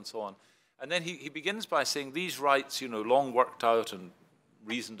upheld and so on. And then he begins by saying these rights, long worked out and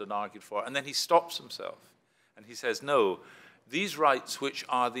reasoned and argued for, and then he stops himself and he says, no, these rights which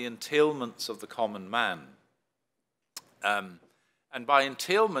are the entailments of the common man. And by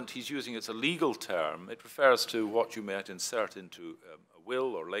entailment, he's using it's a legal term. It refers to what you might insert into a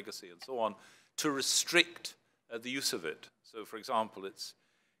will or legacy and so on to restrict the use of it. So, for example, it's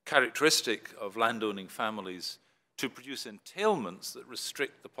characteristic of landowning families to produce entailments that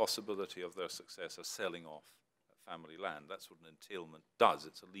restrict the possibility of their successor selling off family land. That's what an entailment does.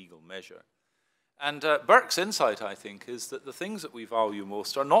 It's a legal measure. And Burke's insight, I think, is that the things that we value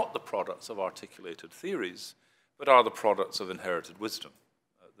most are not the products of articulated theories, but are the products of inherited wisdom.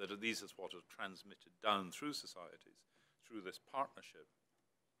 That these is what are transmitted down through societies, through this partnership.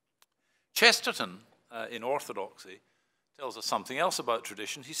 Chesterton, in Orthodoxy, tells us something else about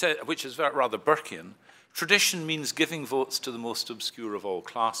tradition. He said, which is rather Burkean, tradition means giving votes to the most obscure of all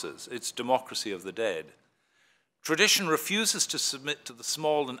classes. It's democracy of the dead. Tradition refuses to submit to the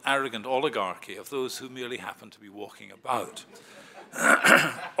small and arrogant oligarchy of those who merely happen to be walking about.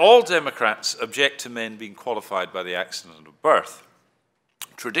 All democrats object to men being qualified by the accident of birth.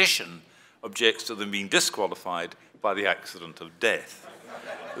 Tradition objects to them being disqualified by the accident of death.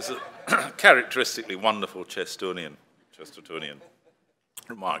 This is a characteristically wonderful Chestertonian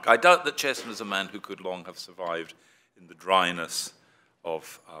remark. I doubt that Chesterton is a man who could long have survived in the dryness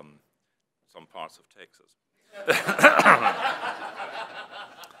of some parts of Texas.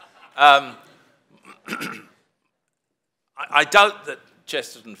 I doubt that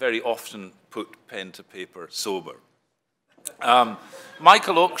Chesterton very often put pen to paper sober.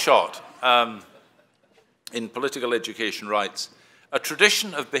 Michael Oakeshott, in Political Education, writes, a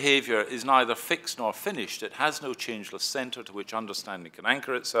tradition of behavior is neither fixed nor finished. It has no changeless center to which understanding can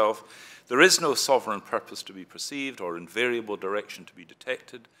anchor itself. There is no sovereign purpose to be perceived or invariable direction to be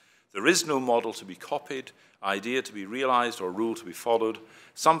detected. There is no model to be copied, idea to be realized, or rule to be followed.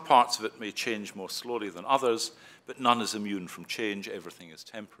 Some parts of it may change more slowly than others, but none is immune from change. Everything is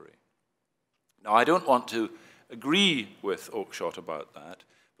temporary. Now, I don't want to agree with Oakeshott about that,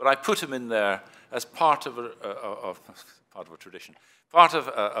 but I put him in there as part of a tradition, part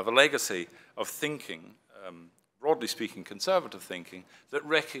of a legacy of thinking, broadly speaking, conservative thinking, that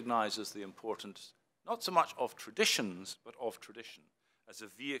recognizes the importance not so much of traditions, but of tradition as a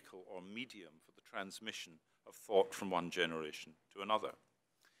vehicle or medium for the transmission of thought from one generation to another.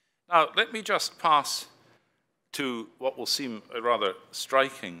 Now, let me just pass to what will seem a rather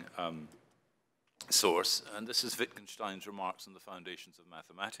striking source, and this is Wittgenstein's remarks on the foundations of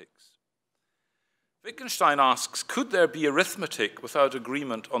mathematics. Wittgenstein asks, could there be arithmetic without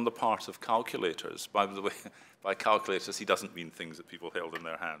agreement on the part of calculators? By the way, by calculators, he doesn't mean things that people held in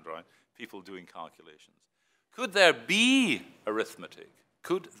their hand, right? People doing calculations. Could there be arithmetic?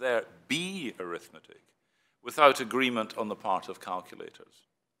 Could there be arithmetic without agreement on the part of calculators?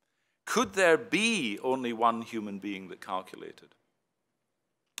 Could there be only one human being that calculated?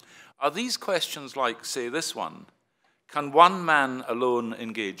 Are these questions like, say, this one? Can one man alone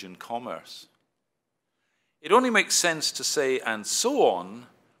engage in commerce? It only makes sense to say and so on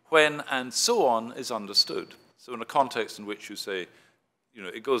when and so on is understood. So in a context in which you say,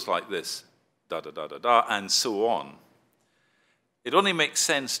 it goes like this, da da da da da, and so on. It only makes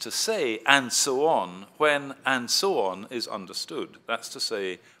sense to say and so on when and so on is understood. That's to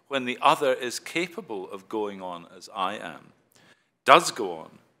say, when the other is capable of going on as I am, does go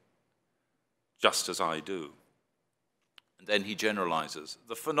on just as I do. And then he generalizes.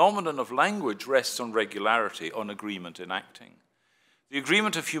 The phenomenon of language rests on regularity, on agreement in acting. The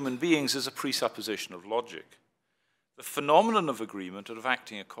agreement of human beings is a presupposition of logic. The phenomenon of agreement and of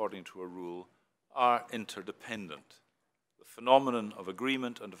acting according to a rule are interdependent. The phenomenon of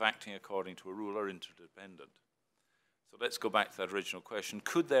agreement and of acting according to a rule are interdependent. So let's go back to that original question.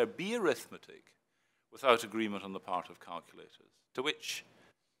 Could there be arithmetic without agreement on the part of calculators? To which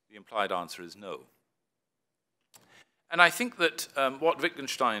the implied answer is no. And I think that what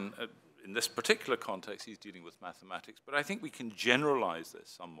Wittgenstein, in this particular context, he's dealing with mathematics, but I think we can generalize this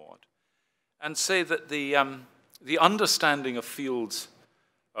somewhat and say that the understanding of fields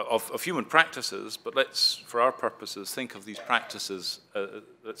of human practices, but let's, for our purposes, think of these practices,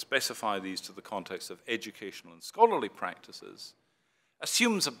 let's specify these to the context of educational and scholarly practices,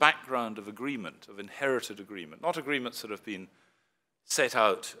 assumes a background of agreement, of inherited agreement, not agreements that have been set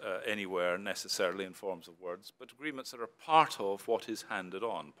out anywhere necessarily in forms of words, but agreements that are part of what is handed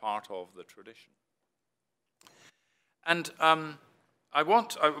on, part of the tradition. And I'm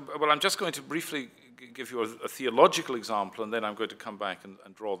just going to briefly give you a theological example, and then I'm going to come back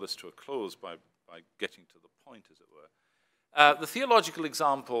and draw this to a close by getting to the point, as it were. The theological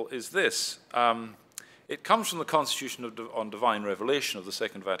example is this. It comes from the Constitution on Divine Revelation of the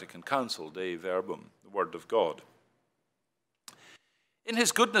Second Vatican Council, Dei Verbum, the Word of God. In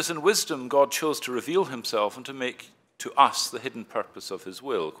his goodness and wisdom, God chose to reveal himself and to make to us the hidden purpose of his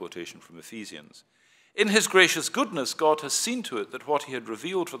will, quotation from Ephesians. In his gracious goodness, God has seen to it that what he had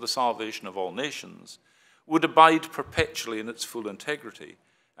revealed for the salvation of all nations would abide perpetually in its full integrity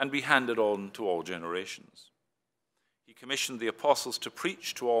and be handed on to all generations. He commissioned the apostles to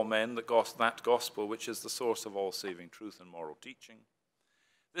preach to all men that gospel which is the source of all saving truth and moral teaching.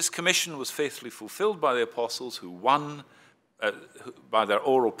 This commission was faithfully fulfilled by the apostles who won by their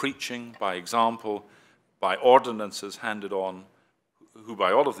oral preaching, by example, by ordinances handed on, who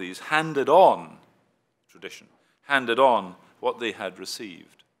by all of these handed on tradition, handed on what they had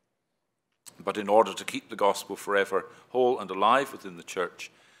received. But in order to keep the gospel forever whole and alive within the church,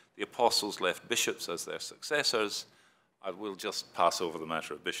 the apostles left bishops as their successors. I will just pass over the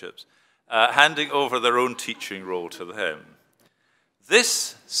matter of bishops, handing over their own teaching role to them.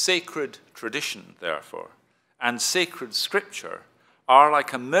 This sacred tradition, therefore, and sacred scripture are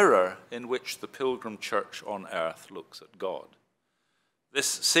like a mirror in which the pilgrim church on earth looks at God. This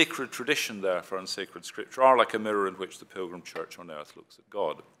sacred tradition, therefore, and sacred scripture are like a mirror in which the pilgrim church on earth looks at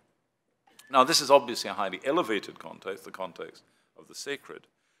God. Now, this is obviously a highly elevated context, the context of the sacred.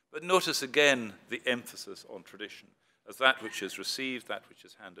 But notice again the emphasis on tradition as that which is received, that which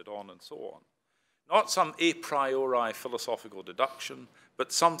is handed on, and so on. Not some a priori philosophical deduction,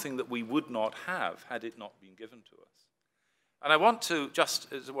 but something that we would not have had it not been given to us. And I want to,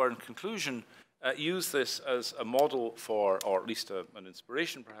 just as it were in conclusion, use this as a model for, or at least an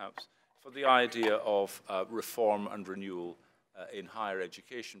inspiration perhaps, for the idea of reform and renewal in higher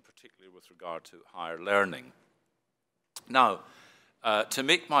education, particularly with regard to higher learning. Now, to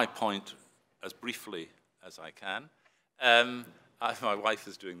make my point as briefly as I can, my wife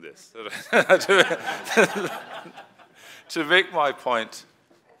is doing this. To make my point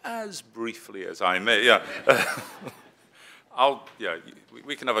as briefly as I may, yeah.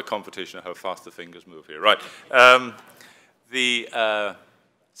 We can have a competition of how fast the fingers move here. Right.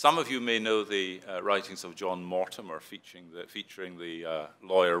 Some of you may know the writings of John Mortimer featuring the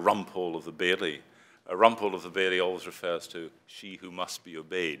lawyer Rumpole of the Bailey. Rumpole of the Bailey always refers to she who must be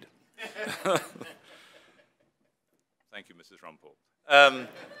obeyed. Thank you, Mrs. Rumpole.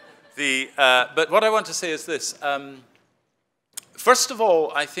 But what I want to say is this. First of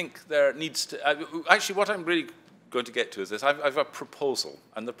all, I think there needs to... actually, what I'm really going to get to is this. I've a proposal.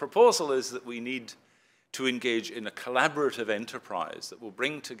 And the proposal is that we need to engage in a collaborative enterprise that will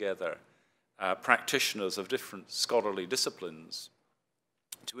bring together practitioners of different scholarly disciplines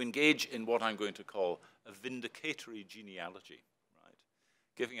to engage in what I'm going to call a vindicatory genealogy, right?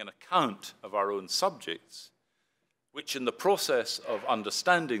 Giving an account of our own subjects, which in the process of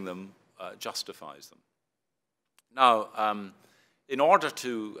understanding them justifies them. Now, in order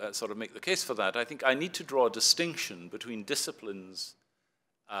to sort of make the case for that, I think I need to draw a distinction between disciplines,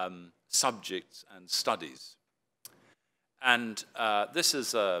 subjects, and studies. And this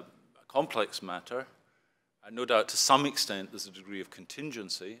is a complex matter. No doubt to some extent there's a degree of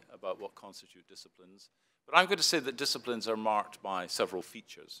contingency about what constitute disciplines. But I'm going to say that disciplines are marked by several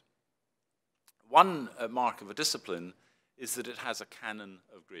features. One mark of a discipline is that it has a canon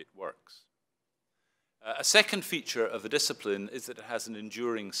of great works. A second feature of a discipline is that it has an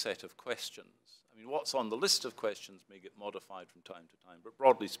enduring set of questions. I mean, what's on the list of questions may get modified from time to time, but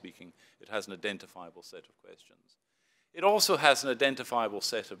broadly speaking, it has an identifiable set of questions. It also has an identifiable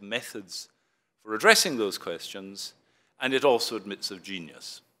set of methods for addressing those questions, and it also admits of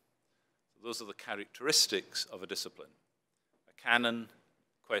genius. So those are the characteristics of a discipline: a canon,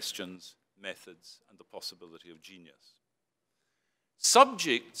 questions, methods, and the possibility of genius.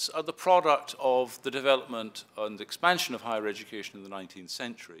 Subjects are the product of the development and expansion of higher education in the 19th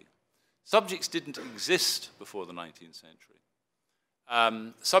century. Subjects didn't exist before the 19th century.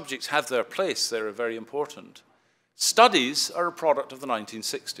 Subjects have their place, they're very important. Studies are a product of the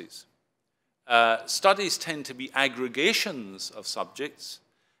 1960s. Studies tend to be aggregations of subjects,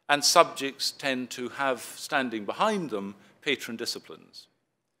 and subjects tend to have, standing behind them, patron disciplines.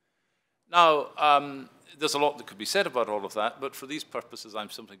 Now, there's a lot that could be said about all of that, but for these purposes, I'm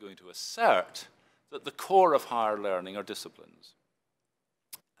simply going to assert that the core of higher learning are disciplines.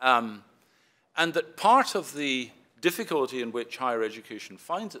 And that part of the difficulty in which higher education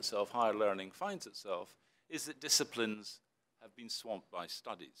finds itself, higher learning finds itself, is that disciplines have been swamped by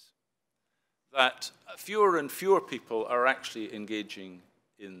studies. That fewer and fewer people are actually engaging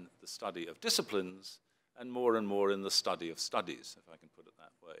in the study of disciplines and more in the study of studies, if I can put it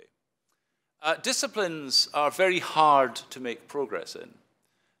that way. Disciplines are very hard to make progress in.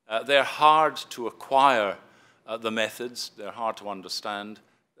 They're hard to acquire the methods, they're hard to understand.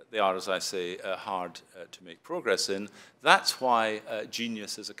 They are, as I say, hard to make progress in. That's why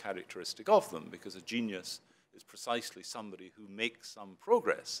genius is a characteristic of them, because a genius is precisely somebody who makes some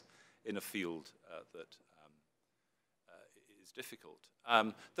progress in a field that is difficult.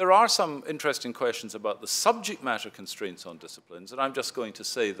 There are some interesting questions about the subject matter constraints on disciplines, and I'm just going to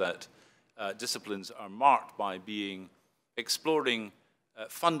say that disciplines are marked by exploring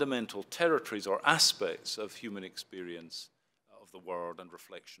fundamental territories or aspects of human experience of the world and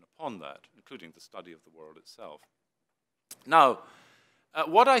reflection upon that, including the study of the world itself. Now,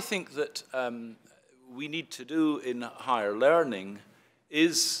 what I think that we need to do in higher learning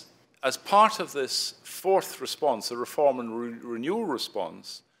is, as part of this fourth response, the reform and renewal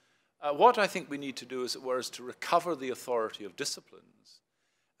response, what I think we need to do, as it were, is to recover the authority of disciplines.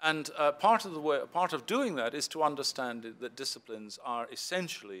 And part of doing that is to understand that disciplines are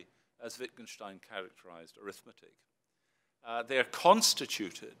essentially, as Wittgenstein characterized, arithmetic. They are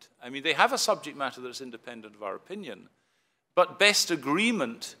constituted. I mean, they have a subject matter that is independent of our opinion, but best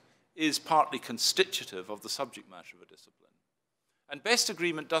agreement is partly constitutive of the subject matter of a discipline. And best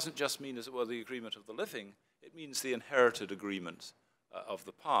agreement doesn't just mean, as it were, the agreement of the living. It means the inherited agreement of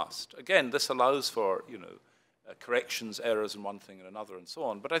the past. Again, this allows for, corrections, errors in one thing and another, and so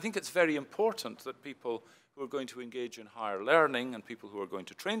on. But I think it's very important that people who are going to engage in higher learning and people who are going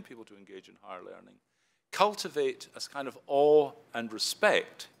to train people to engage in higher learning cultivate a kind of awe and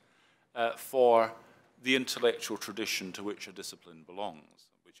respect for the intellectual tradition to which a discipline belongs,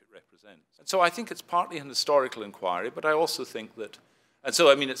 which it represents. And so I think it's partly an historical inquiry, but I also think that, and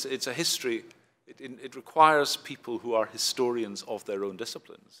so I mean it's a history, it requires people who are historians of their own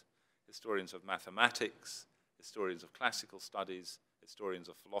disciplines, historians of mathematics, historians of classical studies, historians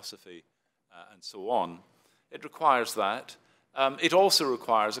of philosophy, and so on. It requires that. It also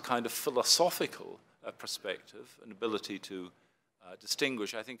requires a kind of philosophical perspective, an ability to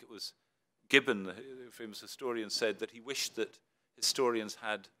distinguish. I think it was Gibbon, the famous historian, said that he wished that historians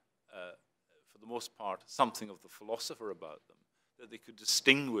had, for the most part, something of the philosopher about them, that they could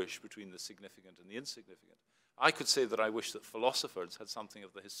distinguish between the significant and the insignificant. I could say that I wish that philosophers had something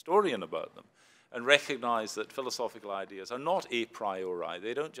of the historian about them and recognize that philosophical ideas are not a priori.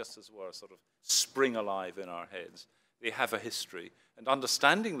 They don't just, as it were, sort of spring alive in our heads. They have a history, and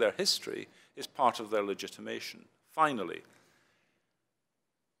understanding their history is part of their legitimation. Finally,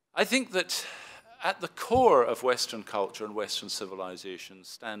 I think that at the core of Western culture and Western civilization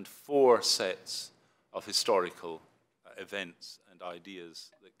stand four sets of historical events and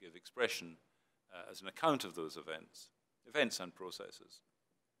ideas that give expression as an account of those events and processes.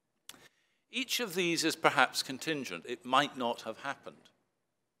 Each of these is perhaps contingent. It might not have happened.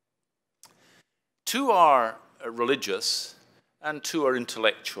 Two are religious and two are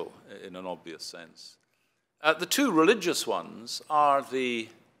intellectual in an obvious sense. The two religious ones are the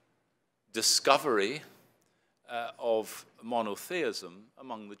discovery of monotheism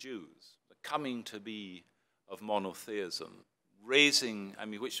among the Jews, the coming to be of monotheism, raising,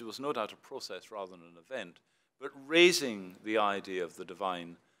 which was no doubt a process rather than an event, but raising the idea of the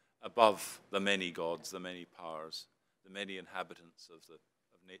divine above the many gods, the many powers, the many inhabitants of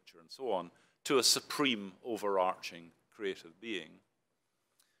nature and so on, to a supreme, overarching, creative being.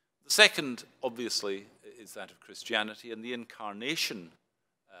 The second, obviously, is that of Christianity and the incarnation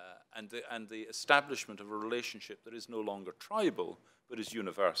and the establishment of a relationship that is no longer tribal, but is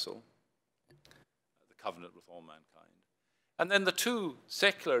universal, the covenant with all mankind. And then the two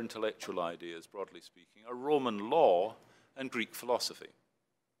secular intellectual ideas, broadly speaking, are Roman law and Greek philosophy.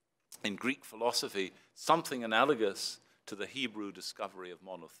 In Greek philosophy, something analogous to the Hebrew discovery of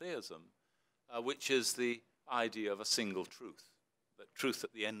monotheism, which is the idea of a single truth, that truth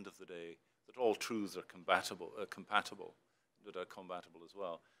at the end of the day, that all truths are compatible, that are compatible as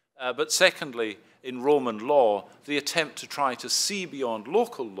well. But secondly, in Roman law, the attempt to try to see beyond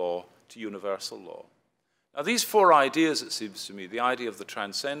local law to universal law. Now, these four ideas, it seems to me, the idea of the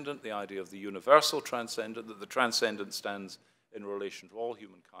transcendent, the idea of the universal transcendent, that the transcendent stands in relation to all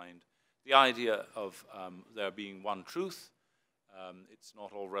humankind, the idea of there being one truth, It's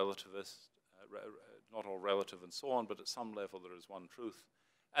not all relativist, not all relative and so on, but at some level there is one truth.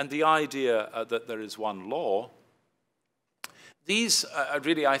 And the idea that there is one law, these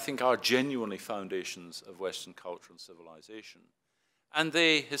really, I think, are genuinely foundations of Western culture and civilization. And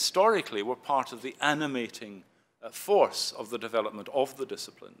they historically were part of the animating force of the development of the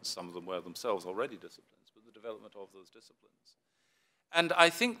disciplines. Some of them were themselves already disciplines, but the development of those disciplines. And I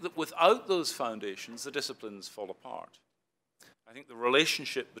think that without those foundations, the disciplines fall apart. I think the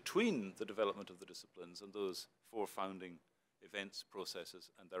relationship between the development of the disciplines and those four founding events, processes,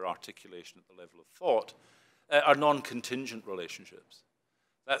 and their articulation at the level of thought are non-contingent relationships.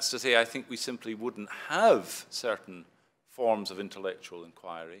 That's to say, I think we simply wouldn't have certain forms of intellectual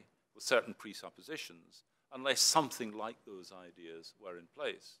inquiry with certain presuppositions unless something like those ideas were in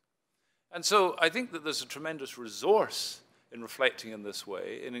place. And so I think that there's a tremendous resource in reflecting in this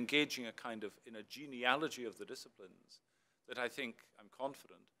way, in engaging in a genealogy of the disciplines that I think, I'm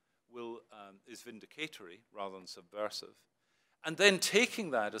confident, is vindicatory rather than subversive. And then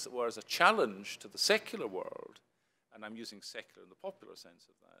taking that, as it were, as a challenge to the secular world, and I'm using secular in the popular sense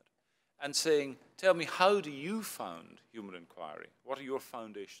of that, and saying, tell me, how do you found human inquiry? What are your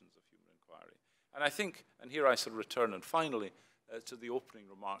foundations of human inquiry? And I think, and here I sort of return, and finally, to the opening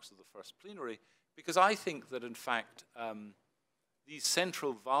remarks of the first plenary, because I think that, in fact, these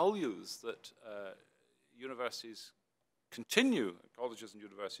central values that universities continue, colleges and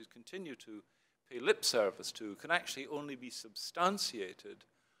universities continue to pay lip service to, can actually only be substantiated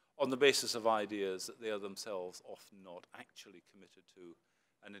on the basis of ideas that they are themselves often not actually committed to,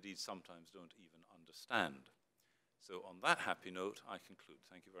 and indeed sometimes don't even understand. So on that happy note, I conclude.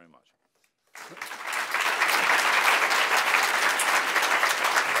 Thank you very much.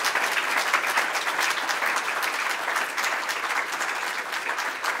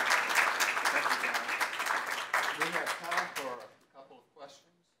 We have time for a couple of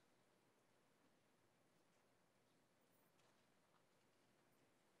questions.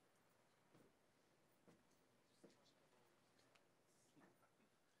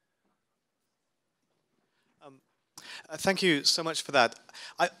 Thank you so much for that.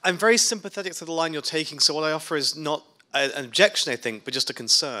 I'm very sympathetic to the line you're taking, so what I offer is not an objection, I think, but just a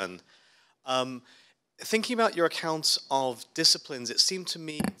concern. Thinking about your accounts of disciplines, it seemed to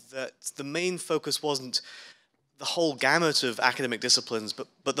me that the main focus wasn't the whole gamut of academic disciplines,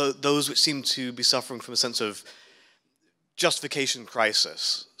 but those which seem to be suffering from a sense of justification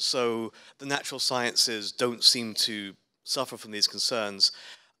crisis. So the natural sciences don't seem to suffer from these concerns.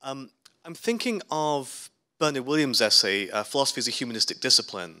 I'm thinking of Bernard Williams' essay, Philosophy is a Humanistic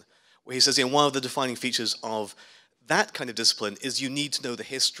Discipline, where he says, one of the defining features of that kind of discipline is you need to know the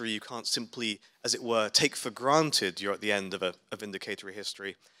history. You can't simply, as it were, take for granted you're at the end of a vindicatory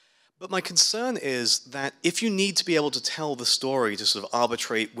history. But my concern is that if you need to be able to tell the story to sort of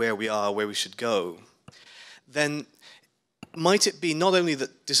arbitrate where we are, where we should go, then might it be not only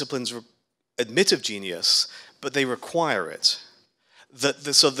that disciplines admit of genius, but they require it? That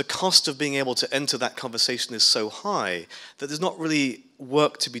the cost of being able to enter that conversation is so high that there's not really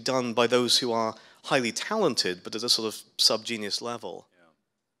work to be done by those who are highly talented, but at a sort of sub-genius level.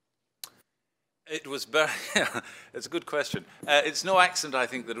 It was it's a good question. It's no accident, I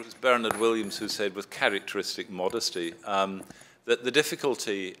think, that it was Bernard Williams who said, with characteristic modesty, that the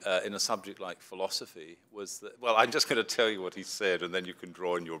difficulty in a subject like philosophy was that, well, I'm just going to tell you what he said, and then you can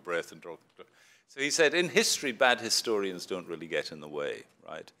draw in your breath and draw. So he said, in history, bad historians don't really get in the way,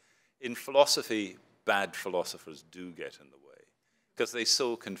 right? In philosophy, bad philosophers do get in the way, because they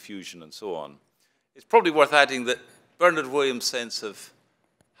sow confusion and so on. It's probably worth adding that Bernard Williams' sense of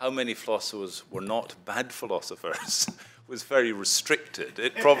how many philosophers were not bad philosophers was very restricted.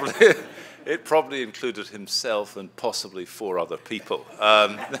 It probably included himself and possibly 4 other people.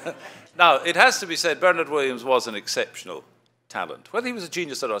 Now, it has to be said, Bernard Williams was an exceptional talent. Whether he was a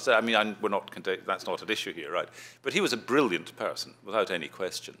genius or not, I mean, that's not an issue here, right? But he was a brilliant person, without any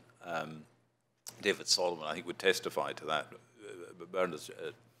question. David Solomon, I think, would testify to that, Bernard's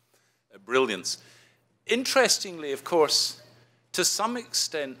brilliance. Interestingly, of course, to some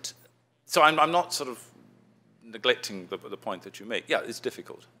extent, so I'm not sort of neglecting the point that you make. Yeah, it's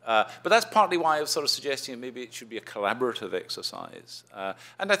difficult. But that's partly why I was sort of suggesting that maybe it should be a collaborative exercise.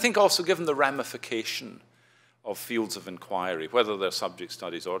 And I think also given the ramification of fields of inquiry, whether they're subject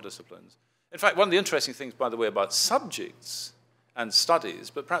studies or disciplines. In fact, one of the interesting things, by the way, about subjects and studies,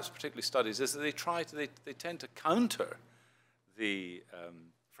 but perhaps particularly studies, is that they tend to counter the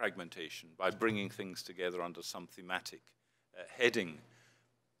fragmentation by bringing things together under some thematic heading.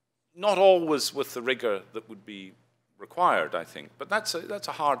 Not always with the rigor that would be required, I think, but that's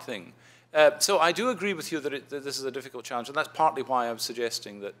a hard thing. So I do agree with you that this is a difficult challenge, and that's partly why I'm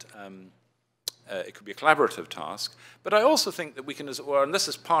suggesting that it could be a collaborative task. But I also think that we can, as it were, and this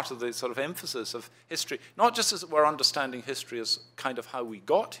is part of the sort of emphasis of history, not just as it were understanding history as kind of how we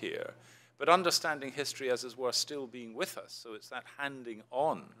got here, but understanding history as it were still being with us. So it's that handing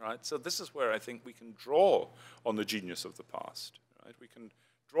on, right? So this is where I think we can draw on the genius of the past, right? We can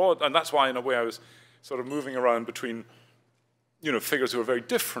draw, and that's why in a way I was sort of moving around between, you know, figures who are very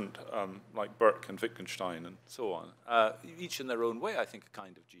different, like Burke and Wittgenstein and so on, each in their own way, I think, a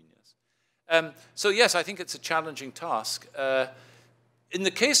kind of genius. So yes, I think it's a challenging task. In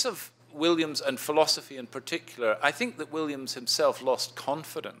the case of Williams and philosophy in particular, I think that Williams himself lost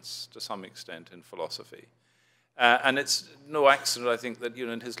confidence to some extent in philosophy. And it's no accident, I think, that, you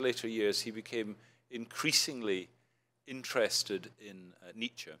know, in his later years he became increasingly interested in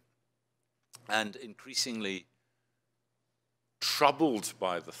Nietzsche and increasingly troubled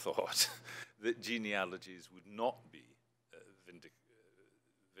by the thought that genealogies would not be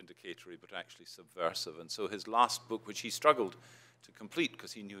vindicatory, but actually subversive. And so his last book, which he struggled to complete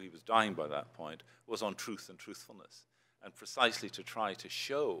because he knew he was dying by that point, was on truth and truthfulness, and precisely to try to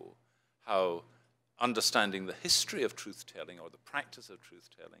show how understanding the history of truth-telling or the practice of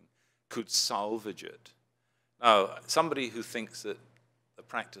truth-telling could salvage it. Now, somebody who thinks that the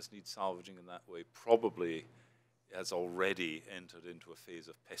practice needs salvaging in that way probably has already entered into a phase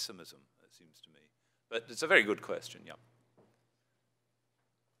of pessimism, it seems to me. But it's a very good question, yeah.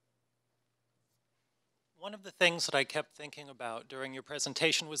 One of the things that I kept thinking about during your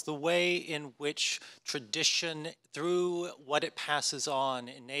presentation was the way in which tradition, through what it passes on,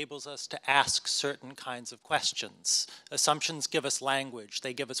 enables us to ask certain kinds of questions. Assumptions give us language.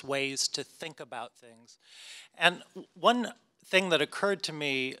 They give us ways to think about things. And one thing that occurred to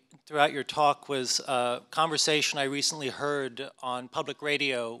me throughout your talk was a conversation I recently heard on public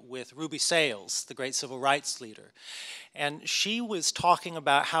radio with Ruby Sales, the great civil rights leader. And she was talking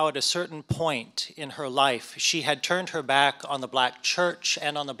about how at a certain point in her life, she had turned her back on the black church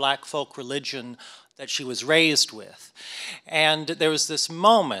and on the black folk religion that she was raised with. And there was this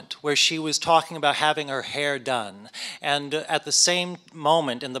moment where she was talking about having her hair done. And at the same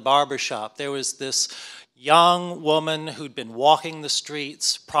moment in the barbershop, there was this young woman who'd been walking the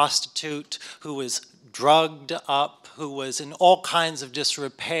streets, prostitute, who was drugged up, who was in all kinds of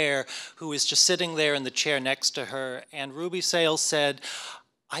disrepair, who was just sitting there in the chair next to her. And Ruby Sales said,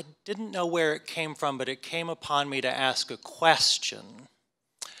 I didn't know where it came from, but it came upon me to ask a question.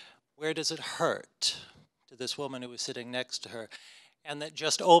 Where does it hurt? To this woman who was sitting next to her. And that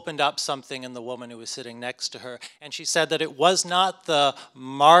just opened up something in the woman who was sitting next to her. And she said that it was not the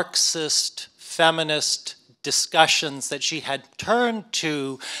Marxist, feminist discussions that she had turned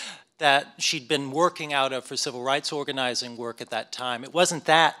to that she'd been working out of for civil rights organizing work at that time. It wasn't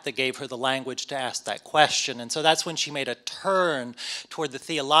that gave her the language to ask that question. And so that's when she made a turn toward the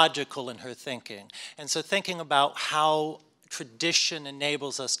theological in her thinking. And so thinking about how tradition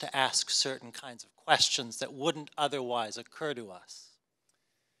enables us to ask certain kinds of questions that wouldn't otherwise occur to us.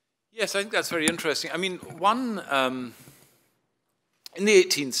 Yes, I think that's very interesting. I mean, in the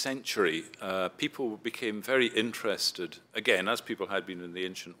 18th century, people became very interested, again, as people had been in the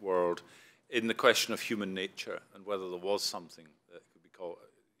ancient world, in the question of human nature and whether there was something that could be called,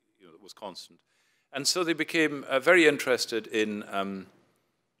 you know, that was constant. And so they became very interested in,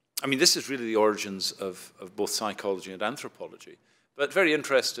 I mean, this is really the origins of both psychology and anthropology, but very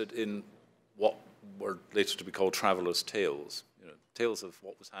interested in what were later to be called travelers' tales, you know, tales of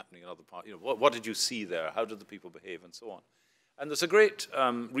what was happening in other parts, you know, what did you see there, how did the people behave, and so on. And there's a great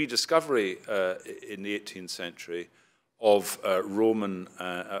rediscovery in the 18th century of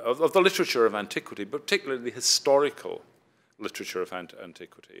of the literature of antiquity, but particularly the historical literature of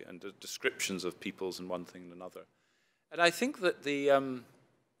antiquity and the descriptions of peoples and one thing and another. And I think that the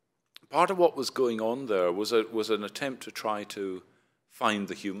part of what was going on there was an attempt to try to find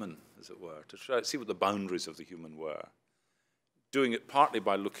the human, as it were, to try to see what the boundaries of the human were, doing it partly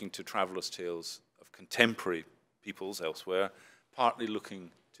by looking to travelers' tales of contemporary peoples elsewhere, partly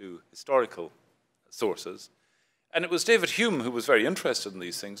looking to historical sources. And it was David Hume who was very interested in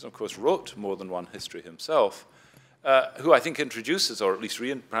these things, and of course wrote more than one history himself, who I think introduces, or at least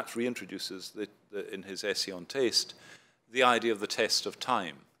perhaps reintroduces in his essay on taste, the idea of the test of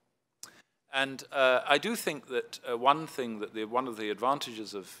time. And I do think that one of the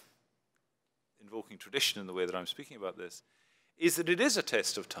advantages of invoking tradition in the way that I'm speaking about this is that it is a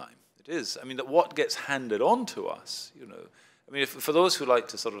test of time. It is. I mean, that what gets handed on to us, you know, I mean, for those who like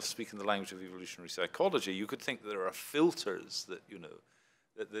to sort of speak in the language of evolutionary psychology, you could think that there are filters that, you know,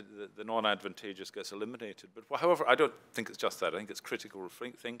 the non-advantageous gets eliminated. But however, I don't think it's just that. I think it's critical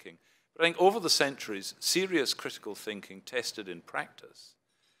thinking. But I think over the centuries, serious critical thinking tested in practice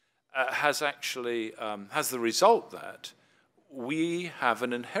has actually has the result that we have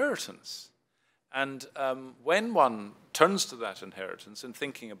an inheritance. And when one turns to that inheritance in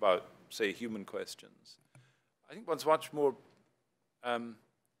thinking about, say, human questions, I think one's much more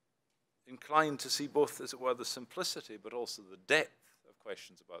inclined to see both, as it were, the simplicity, but also the depth of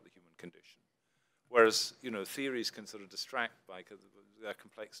questions about the human condition. Whereas, you know, theories can sort of distract by their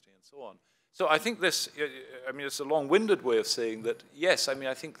complexity and so on. So I think this, I mean, it's a long-winded way of saying that, yes, I mean,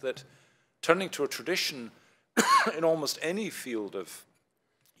 I think that turning to a tradition in almost any field of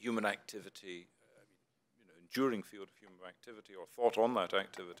human activity, you know, enduring field of human activity or thought on that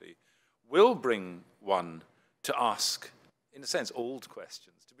activity, will bring one to ask, in a sense, old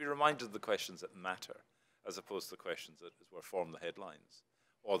questions, to be reminded of the questions that matter, as opposed to the questions that, as were, form the headlines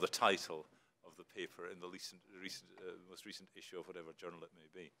or the title of the paper in the most recent issue of whatever journal it may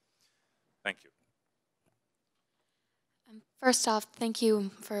be. Thank you. First off, thank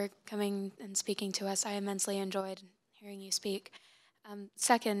you for coming and speaking to us. I immensely enjoyed hearing you speak.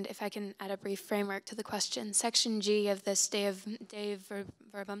 Second, if I can add a brief framework to the question, Section G of this Dei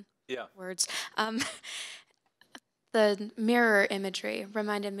Verbum words, the mirror imagery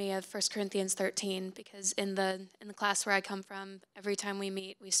reminded me of 1 Corinthians 13, because in the class where I come from, every time we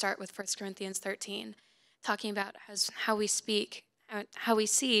meet, we start with 1 Corinthians 13, talking about how we speak, how we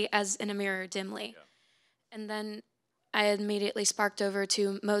see as in a mirror dimly. Yeah. And then I immediately sparked over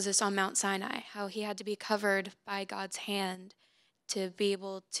to Moses on Mount Sinai, how he had to be covered by God's hand to be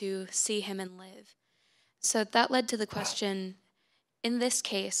able to see him and live. So that led to the question, in this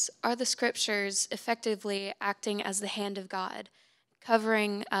case, are the scriptures effectively acting as the hand of God,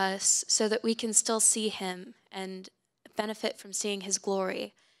 covering us so that we can still see him and benefit from seeing his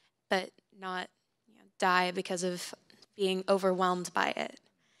glory, but not die because of being overwhelmed by it?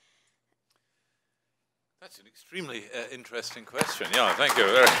 That's an extremely interesting question. Yeah, thank you.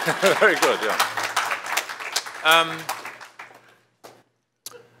 Very, very good. Yeah.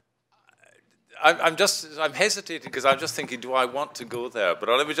 I'm hesitating because I'm just thinking, do I want to go there? But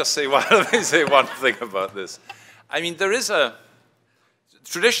let me just say one thing about this. I mean, there is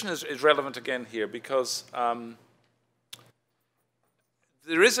tradition is relevant again here because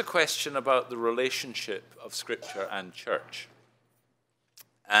there is a question about the relationship of Scripture and church.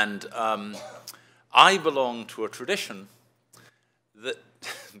 And I belong to a tradition that,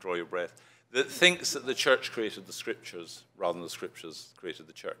 draw your breath, that thinks that the church created the Scriptures rather than the Scriptures created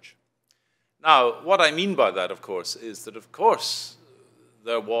the church. Now, what I mean by that, of course, is that, of course,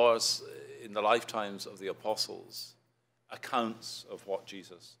 there was, in the lifetimes of the apostles, accounts of what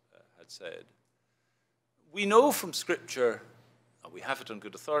Jesus had said. We know from Scripture, and we have it on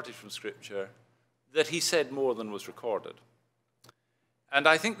good authority from Scripture, that he said more than was recorded. And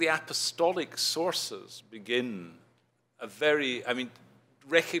I think the apostolic sources begin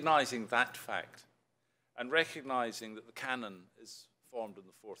recognizing that fact and recognizing that the canon is formed in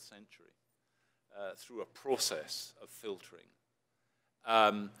the 4th century. Through a process of filtering.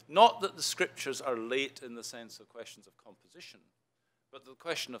 Not that the scriptures are late in the sense of questions of composition, but the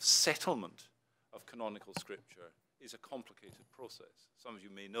question of settlement of canonical scripture is a complicated process. Some of you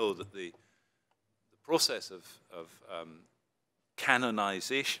may know that the process of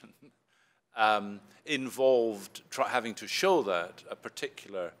canonization involved having to show that a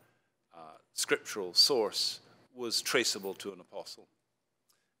particular scriptural source was traceable to an apostle.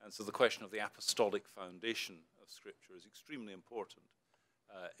 And so the question of the apostolic foundation of Scripture is extremely important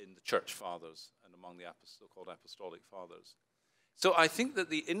in the church fathers and among the so-called apostolic fathers. So I think that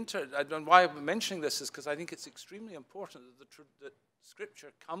and why I'm mentioning this is because I think it's extremely important that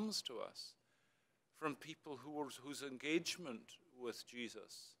Scripture comes to us from people whose engagement with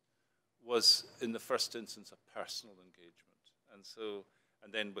Jesus was, in the first instance, a personal engagement,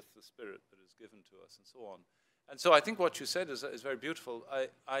 and then with the Spirit that is given to us, and so on. And so I think what you said is very beautiful.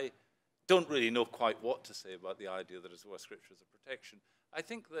 I don't really know quite what to say about the idea that as it were, Scripture is a protection. I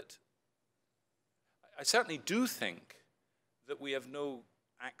think that, I certainly do think that we have no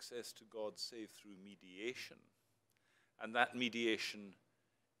access to God save through mediation. And that mediation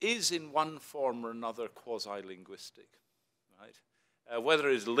is in one form or another quasi-linguistic, right? Whether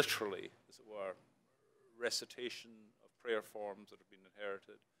it is literally, as it were, recitation of prayer forms that have been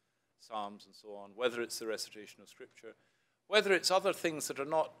inherited, Psalms and so on, whether it's the recitation of Scripture, whether it's other things that are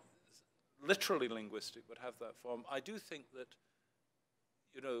not literally linguistic but have that form. I do think that,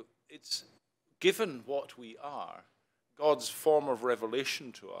 it's given what we are, God's form of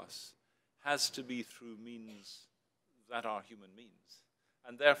revelation to us has to be through means that are human means.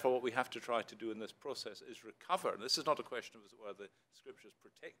 And therefore, what we have to try to do in this process is recover. And this is not a question of, as it were, the Scriptures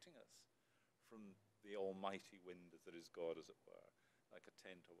protecting us from the almighty wind that is God, as it were, like a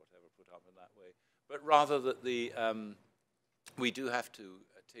tent or whatever put up in that way, but rather that we do have to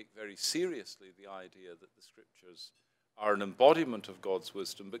take very seriously the idea that the Scriptures are an embodiment of God's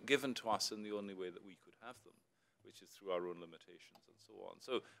wisdom, but given to us in the only way that we could have them, which is through our own limitations and so on.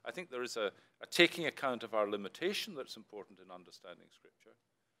 So I think there is a taking account of our limitation that's important in understanding Scripture.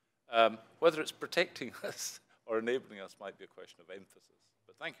 Whether it's protecting us or enabling us might be a question of emphasis.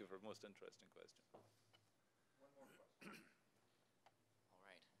 But thank you for a most interesting question. All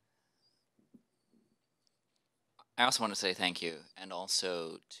right. I also want to say thank you, and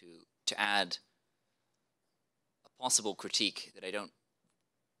also to add a possible critique that I don't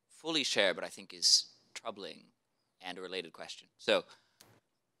fully share, but I think is troubling, and a related question. So,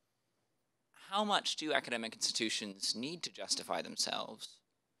 how much do academic institutions need to justify themselves?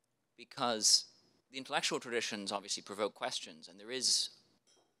 Because the intellectual traditions obviously provoke questions, and there is,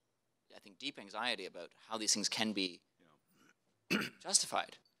 I think, deep anxiety about how these things can be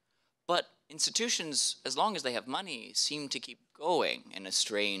justified. But institutions, as long as they have money, seem to keep going in a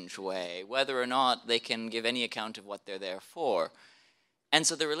strange way, whether or not they can give any account of what they're there for. And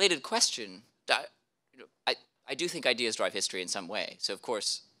so the related question, I do think ideas drive history in some way. So of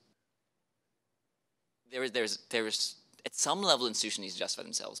course, there's at some level institutions need to justify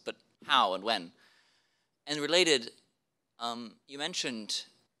themselves, but how and when? And related, you mentioned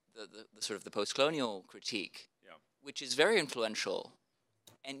the sort of the post-colonial critique, which is very influential,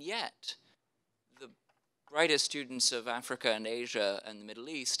 and yet the brightest students of Africa and Asia and the Middle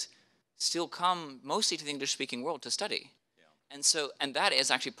East still come mostly to the English-speaking world to study. And that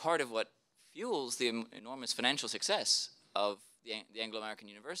is actually part of what fuels the enormous financial success of the Anglo-American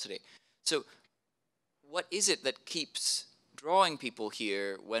university. So what is it that keeps drawing people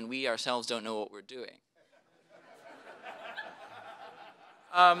here when we ourselves don't know what we're doing?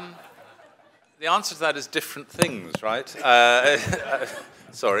 The answer to that is different things, right?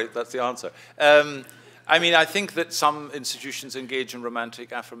 Sorry, that's the answer. I mean, I think that some institutions engage in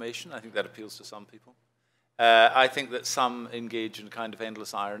romantic affirmation. I think that appeals to some people. I think that some engage in kind of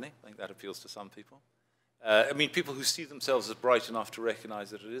endless irony. I think that appeals to some people. I mean, people who see themselves as bright enough to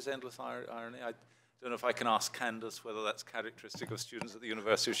recognize that it is endless irony. I don't know if I can ask Candace whether that's characteristic of students at the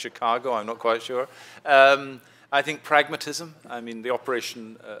University of Chicago. I'm not quite sure. I think pragmatism, I mean, the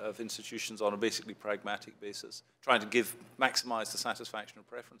operation of institutions on a basically pragmatic basis, trying to maximize the satisfaction of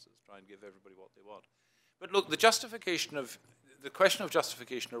preferences, trying to give everybody what they want. But look, the question of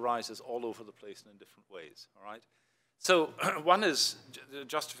justification arises all over the place and in different ways, all right? So one is the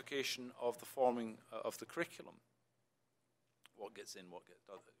justification of the forming of the curriculum. What gets in, what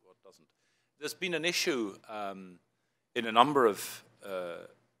doesn't. There's been an issue in a number of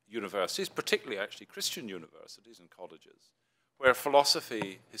universities, particularly actually Christian universities and colleges, where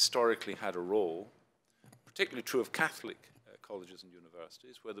philosophy historically had a role, particularly true of Catholic colleges and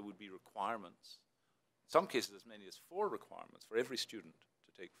universities, where there would be requirements. In some cases, as many as 4 requirements for every student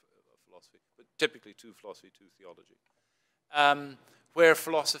to take philosophy, but typically 2 philosophy, 2 theology, where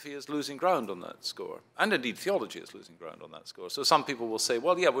philosophy is losing ground on that score, and indeed theology is losing ground on that score. So some people will say,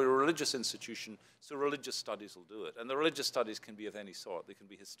 well, yeah, we're a religious institution, so religious studies will do it. And the religious studies can be of any sort. They can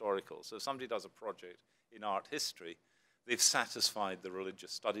be historical. So if somebody does a project in art history, they've satisfied the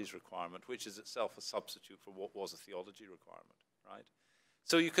religious studies requirement, which is itself a substitute for what was a theology requirement, right?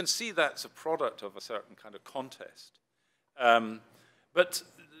 So you can see that's a product of a certain kind of contest. But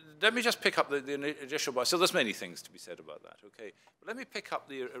let me just pick up the initial point. So there's many things to be said about that, okay? But let me pick up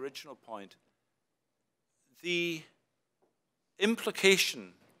the original point. The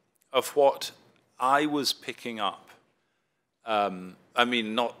implication of what I was picking up, I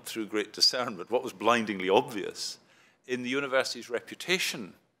mean, not through great discernment, what was blindingly obvious in the university's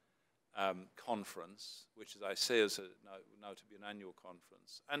reputation conference, which, as I say, is now to be an annual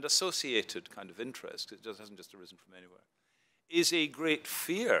conference, and associated kind of interest, it just hasn't just arisen from anywhere, is a great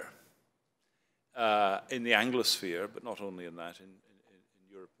fear in the Anglosphere, but not only in that, in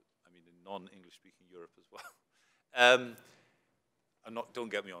Europe, I mean, in non-English speaking Europe as well.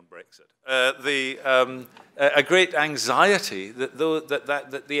 Don't get me on Brexit. A great anxiety that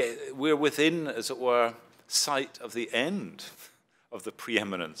we're within, as it were, sight of the end of the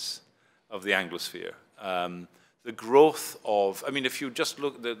preeminence of the Anglosphere. The growth of, I mean, if you just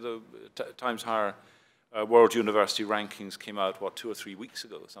look, the Times Higher World University rankings came out, what, 2 or 3 weeks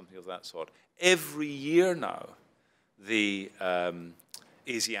ago, something of that sort. Every year now, the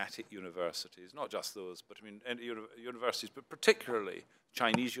Asiatic universities, not just those, but I mean, universities, but particularly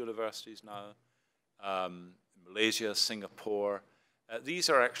Chinese universities now, Malaysia, Singapore, these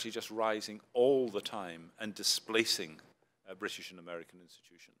are actually just rising all the time and displacing British and American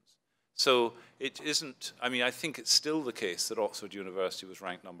institutions. So it isn't, I mean, I think it's still the case that Oxford University was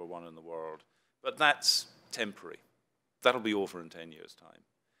ranked #1 in the world, but that's temporary. That'll be over in 10 years' time.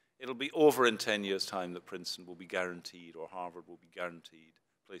 It'll be over in 10 years' time that Princeton will be guaranteed, or Harvard will be guaranteed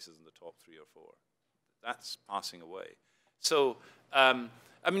places in the top 3 or 4. That's passing away. So, I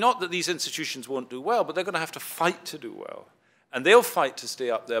mean, not that these institutions won't do well, but they're going to have to fight to do well. And they'll fight to stay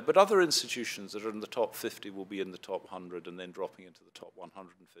up there, but other institutions that are in the top 50 will be in the top 100 and then dropping into the top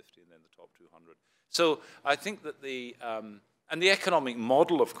 150 and then the top 200. So I think that and the economic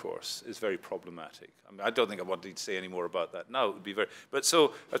model, of course, is very problematic. I mean, I don't think I want to say any more about that now. It would be but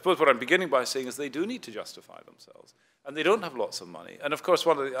so I suppose what I'm beginning by saying is they do need to justify themselves. And they don't have lots of money. And of course,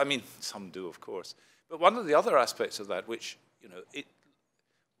 I mean, some do, of course. But one of the other aspects of that, which, you know,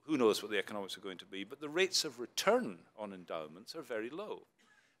 who knows what the economics are going to be, but the rates of return on endowments are very low.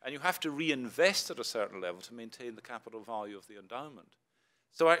 And you have to reinvest at a certain level to maintain the capital value of the endowment.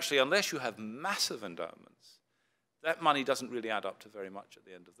 So actually, unless you have massive endowments, that money doesn't really add up to very much at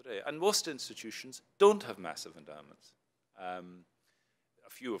the end of the day. And most institutions don't have massive endowments. A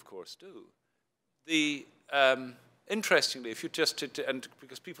few, of course, do. Interestingly, if you just, and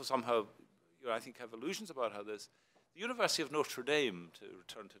because people somehow, you know, I think have illusions about how this, the University of Notre Dame, to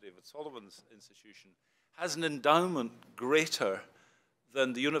return to David Solomon's institution, has an endowment greater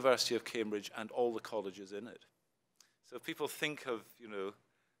than the University of Cambridge and all the colleges in it. So if people think of, you know,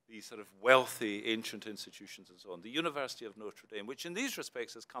 these sort of wealthy ancient institutions and so on, the University of Notre Dame, which in these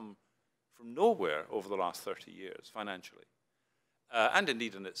respects has come from nowhere over the last 30 years financially, and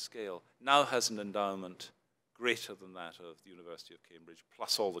indeed in its scale, now has an endowment greater than that of the University of Cambridge,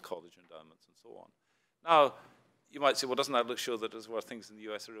 plus all the college endowments and so on. Now, you might say, well, doesn't that show that as well things in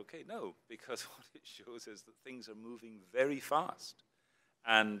the US are okay? No, because what it shows is that things are moving very fast.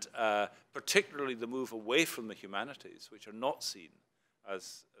 And particularly the move away from the humanities, which are not seen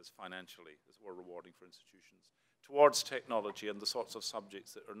as financially as more rewarding for institutions, towards technology and the sorts of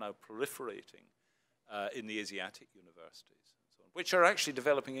subjects that are now proliferating in the Asiatic universities, and so on, which are actually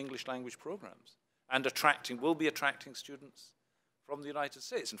developing English language programs and will be attracting students from the United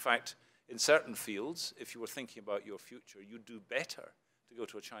States. In fact, in certain fields, if you were thinking about your future, you'd do better to go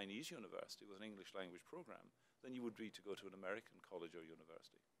to a Chinese university with an English language program than you would be to go to an American college or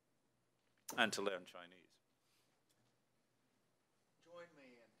university and to learn Chinese.